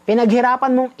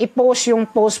 pinaghirapan mong i-post yung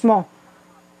post mo.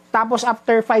 Tapos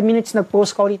after 5 minutes,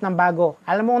 nag-post ka ulit ng bago.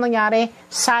 Alam mo kung nangyari?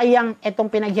 Sayang itong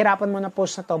pinaghirapan mo na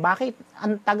post na to. Bakit?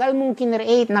 Ang tagal mong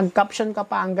kinreate, nag-caption ka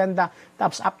pa, ang ganda.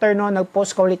 Tapos after no,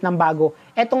 nag-post ka ulit ng bago.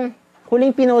 Etong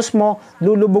huling pinost mo,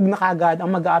 lulubog na kagad ang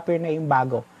mag-a-appear na yung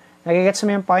bago. Nagigets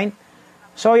mo yung point?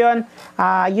 So yun,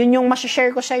 yun yung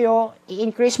masashare ko sa'yo.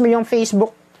 I-increase mo yung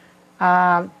Facebook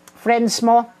friends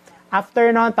mo.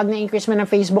 After nun, pag na-increase mo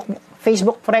ng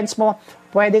Facebook friends mo,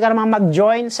 pwede ka naman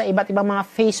mag-join sa iba't ibang mga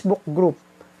Facebook group.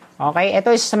 Okay?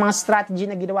 Ito is sa mga strategy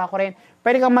na ginawa ko rin.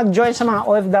 Pwede kang mag-join sa mga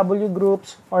OFW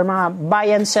groups or mga buy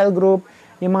and sell group,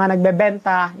 yung mga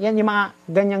nagbebenta, yan yung mga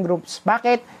ganyang groups.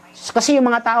 Bakit? Kasi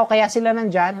yung mga tao, kaya sila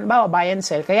nandyan, halimbawa buy and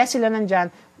sell, kaya sila nandyan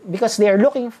because they are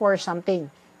looking for something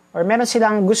or meron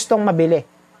silang gustong mabili.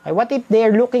 Okay? What if they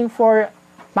are looking for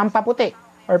pampaputi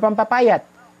or pampapayat,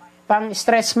 pang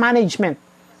stress management?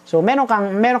 So, meron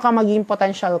kang magiging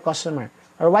potential customer.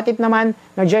 Or what if naman,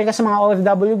 nag-join ka sa mga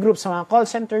OFW groups, sa mga call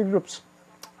center groups.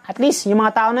 At least, yung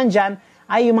mga tao nandyan,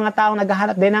 ay yung mga tao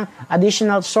naghahanap din ng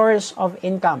additional source of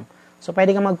income. So,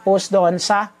 pwede kang mag-post doon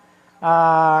sa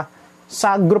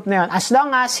group na yun. As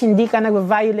long as hindi ka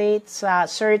nag-violate sa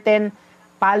certain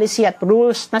policy at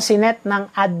rules na sinet ng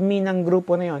admin ng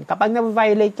grupo na yun. Kapag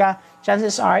nag-violate ka,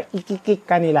 chances are, ikikik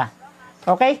ka nila.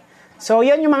 Okay? So,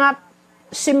 yun yung mga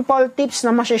simple tips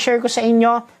na masashare ko sa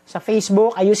inyo sa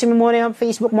Facebook. Ayusin mo muna yung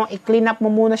Facebook mo, i-clean up mo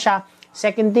muna siya.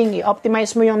 Second thing,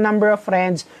 i-optimize mo yung number of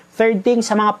friends. Third thing,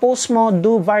 sa mga post mo,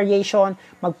 do variation.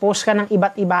 Mag-post ka ng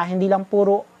iba't iba, hindi lang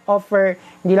puro offer,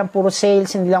 hindi lang puro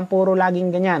sales, hindi lang puro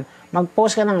laging ganyan.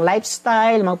 Mag-post ka ng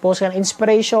lifestyle, mag-post ka ng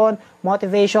inspiration,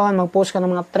 motivation, mag-post ka ng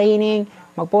mga training,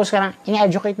 mag-post ka ng,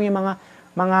 in-educate mo yung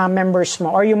mga members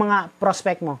mo or yung mga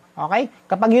prospect mo. Okay?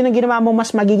 Kapag yun ang ginawa mo,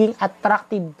 mas magiging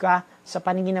attractive ka sa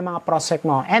paningin ng mga prospect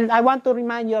mo. And I want to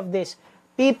remind you of this.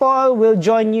 People will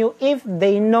join you if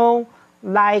they know,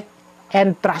 like,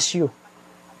 and trust you.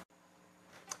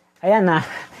 Ayan na.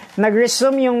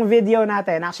 Nag-resume yung video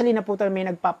natin. Actually, naputol, may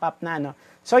nag-pop up na. No?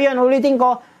 So yun, ulitin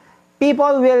ko.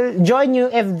 People will join you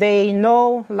if they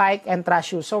know, like, and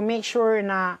trust you. So make sure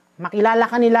na makilala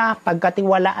ka nila,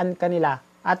 pagkatiwalaan ka nila,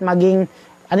 at maging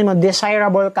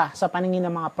desirable ka sa paningin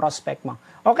ng mga prospect mo.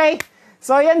 Okay?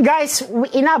 So, yan guys,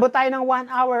 inabot tayo ng 1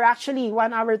 hour, actually,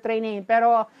 1 hour training.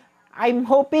 Pero, I'm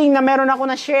hoping na meron ako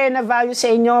na share na value sa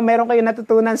inyo, meron kayo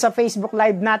natutunan sa Facebook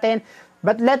Live natin.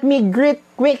 But let me greet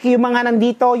quick yung mga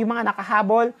nandito, yung mga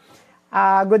nakahabol.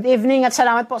 Good evening at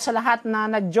salamat po sa lahat na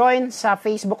nag-join sa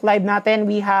Facebook Live natin.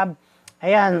 We have,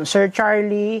 ayan, Sir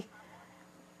Charlie,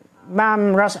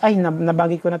 Ma'am Ross, ay,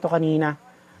 nabagi ko na to kanina.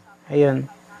 Ayun,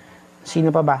 sino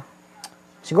pa ba?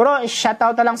 Siguro,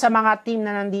 shoutout na lang sa mga team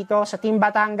na nandito, sa Team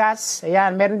Batangas.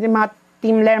 Ayan, meron din mga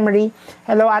Team Lemery.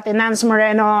 Hello, Ate Nance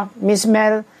Moreno, Miss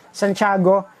Mel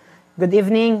Santiago. Good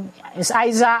evening. Is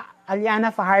Aiza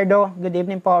Aliana Fajardo. Good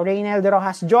evening po. Reynel De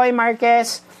Rojas. Joy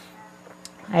Marquez.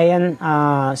 Ayan,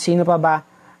 sino pa ba?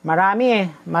 Marami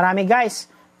guys.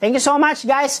 Thank you so much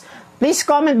guys. Please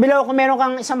comment below kung meron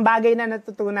kang isang bagay na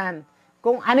natutunan.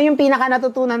 Kung ano yung pinaka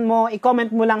natutunan mo, i-comment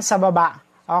mo lang sa baba.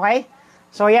 Okay?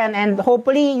 So yan, and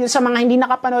hopefully, yung sa mga hindi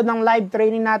nakapanood ng live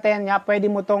training natin,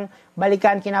 pwede mo tong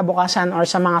balikan kinabukasan or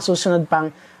sa mga susunod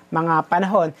pang mga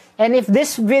panahon. And if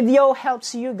this video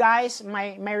helps you guys,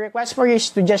 my request for you is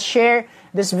to just share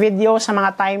this video sa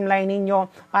mga timeline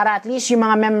ninyo para at least yung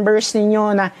mga members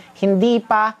ninyo na hindi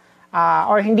pa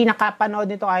or hindi nakapanood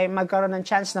nito ay magkaroon ng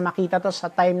chance na makita to sa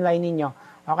timeline ninyo.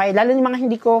 Okay? Lalo yung mga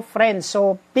hindi ko friends.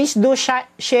 So, please do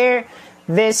share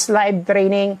this live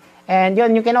training. And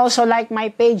yun, you can also like my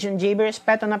page, yung Jayvee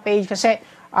Respeto na page kasi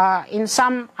in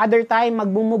some other time,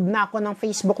 mag-move na ako ng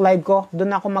Facebook Live ko.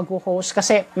 Doon ako mag-host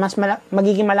kasi mas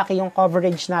magiging malaki yung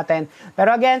coverage natin.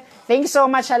 Pero again, thanks so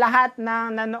much sa lahat na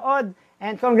nanood.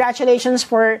 And congratulations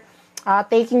for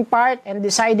taking part and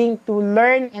deciding to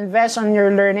learn, invest on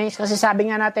your learnings. Kasi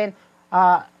sabi nga natin,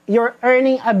 your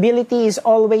earning ability is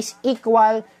always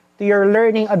equal to your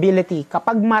learning ability.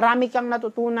 Kapag marami kang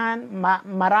natutunan,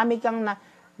 marami kang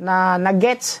na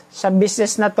gets sa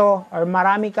business na to or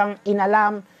marami kang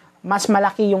inalam, mas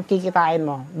malaki yung kikitain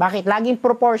mo. Bakit? Laging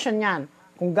proportion yan.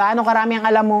 Kung gaano karami ang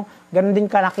alam mo, ganun din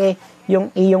kalaki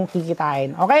yung iyong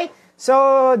kikitain. Okay?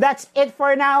 So, that's it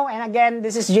for now. And again,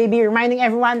 this is JB reminding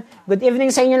everyone, good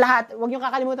evening sa inyo lahat. Huwag niyo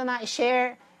kakalimutan na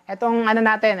i-share itong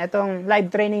itong live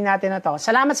training natin na to.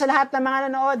 Salamat sa lahat ng mga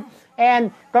nanood. And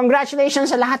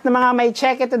congratulations sa lahat ng mga may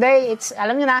check it today.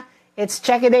 Alam niyo na, it's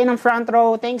check it day ng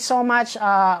Frontrow. Thanks so much.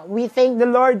 We thank the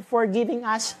Lord for giving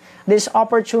us this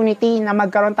opportunity na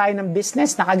magkaroon tayo ng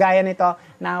business na kagaya nito,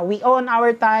 na we own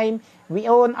our time, we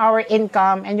own our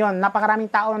income, and yun,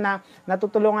 napakaraming tao na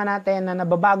natutulungan natin, na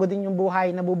nababago din yung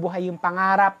buhay, nabubuhay yung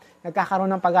pangarap, nagkakaroon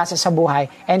ng pag-asa sa buhay.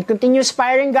 And continue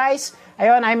aspiring, guys.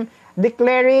 Ayun, I'm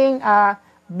declaring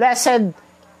blessed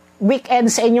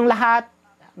weekend sa inyong lahat.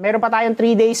 Meron pa tayong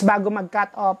 3 days bago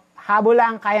mag-cut off. Habol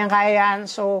lang, kayang-kaya yan.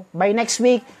 So, by next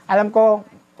week, alam ko,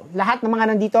 lahat ng mga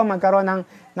nandito magkaroon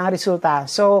ng resulta.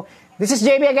 So, this is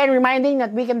JB again reminding that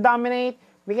we can dominate,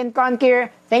 we can conquer.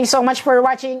 Thanks so much for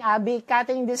watching. I'll be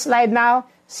cutting this live now.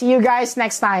 See you guys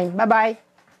next time. Bye-bye.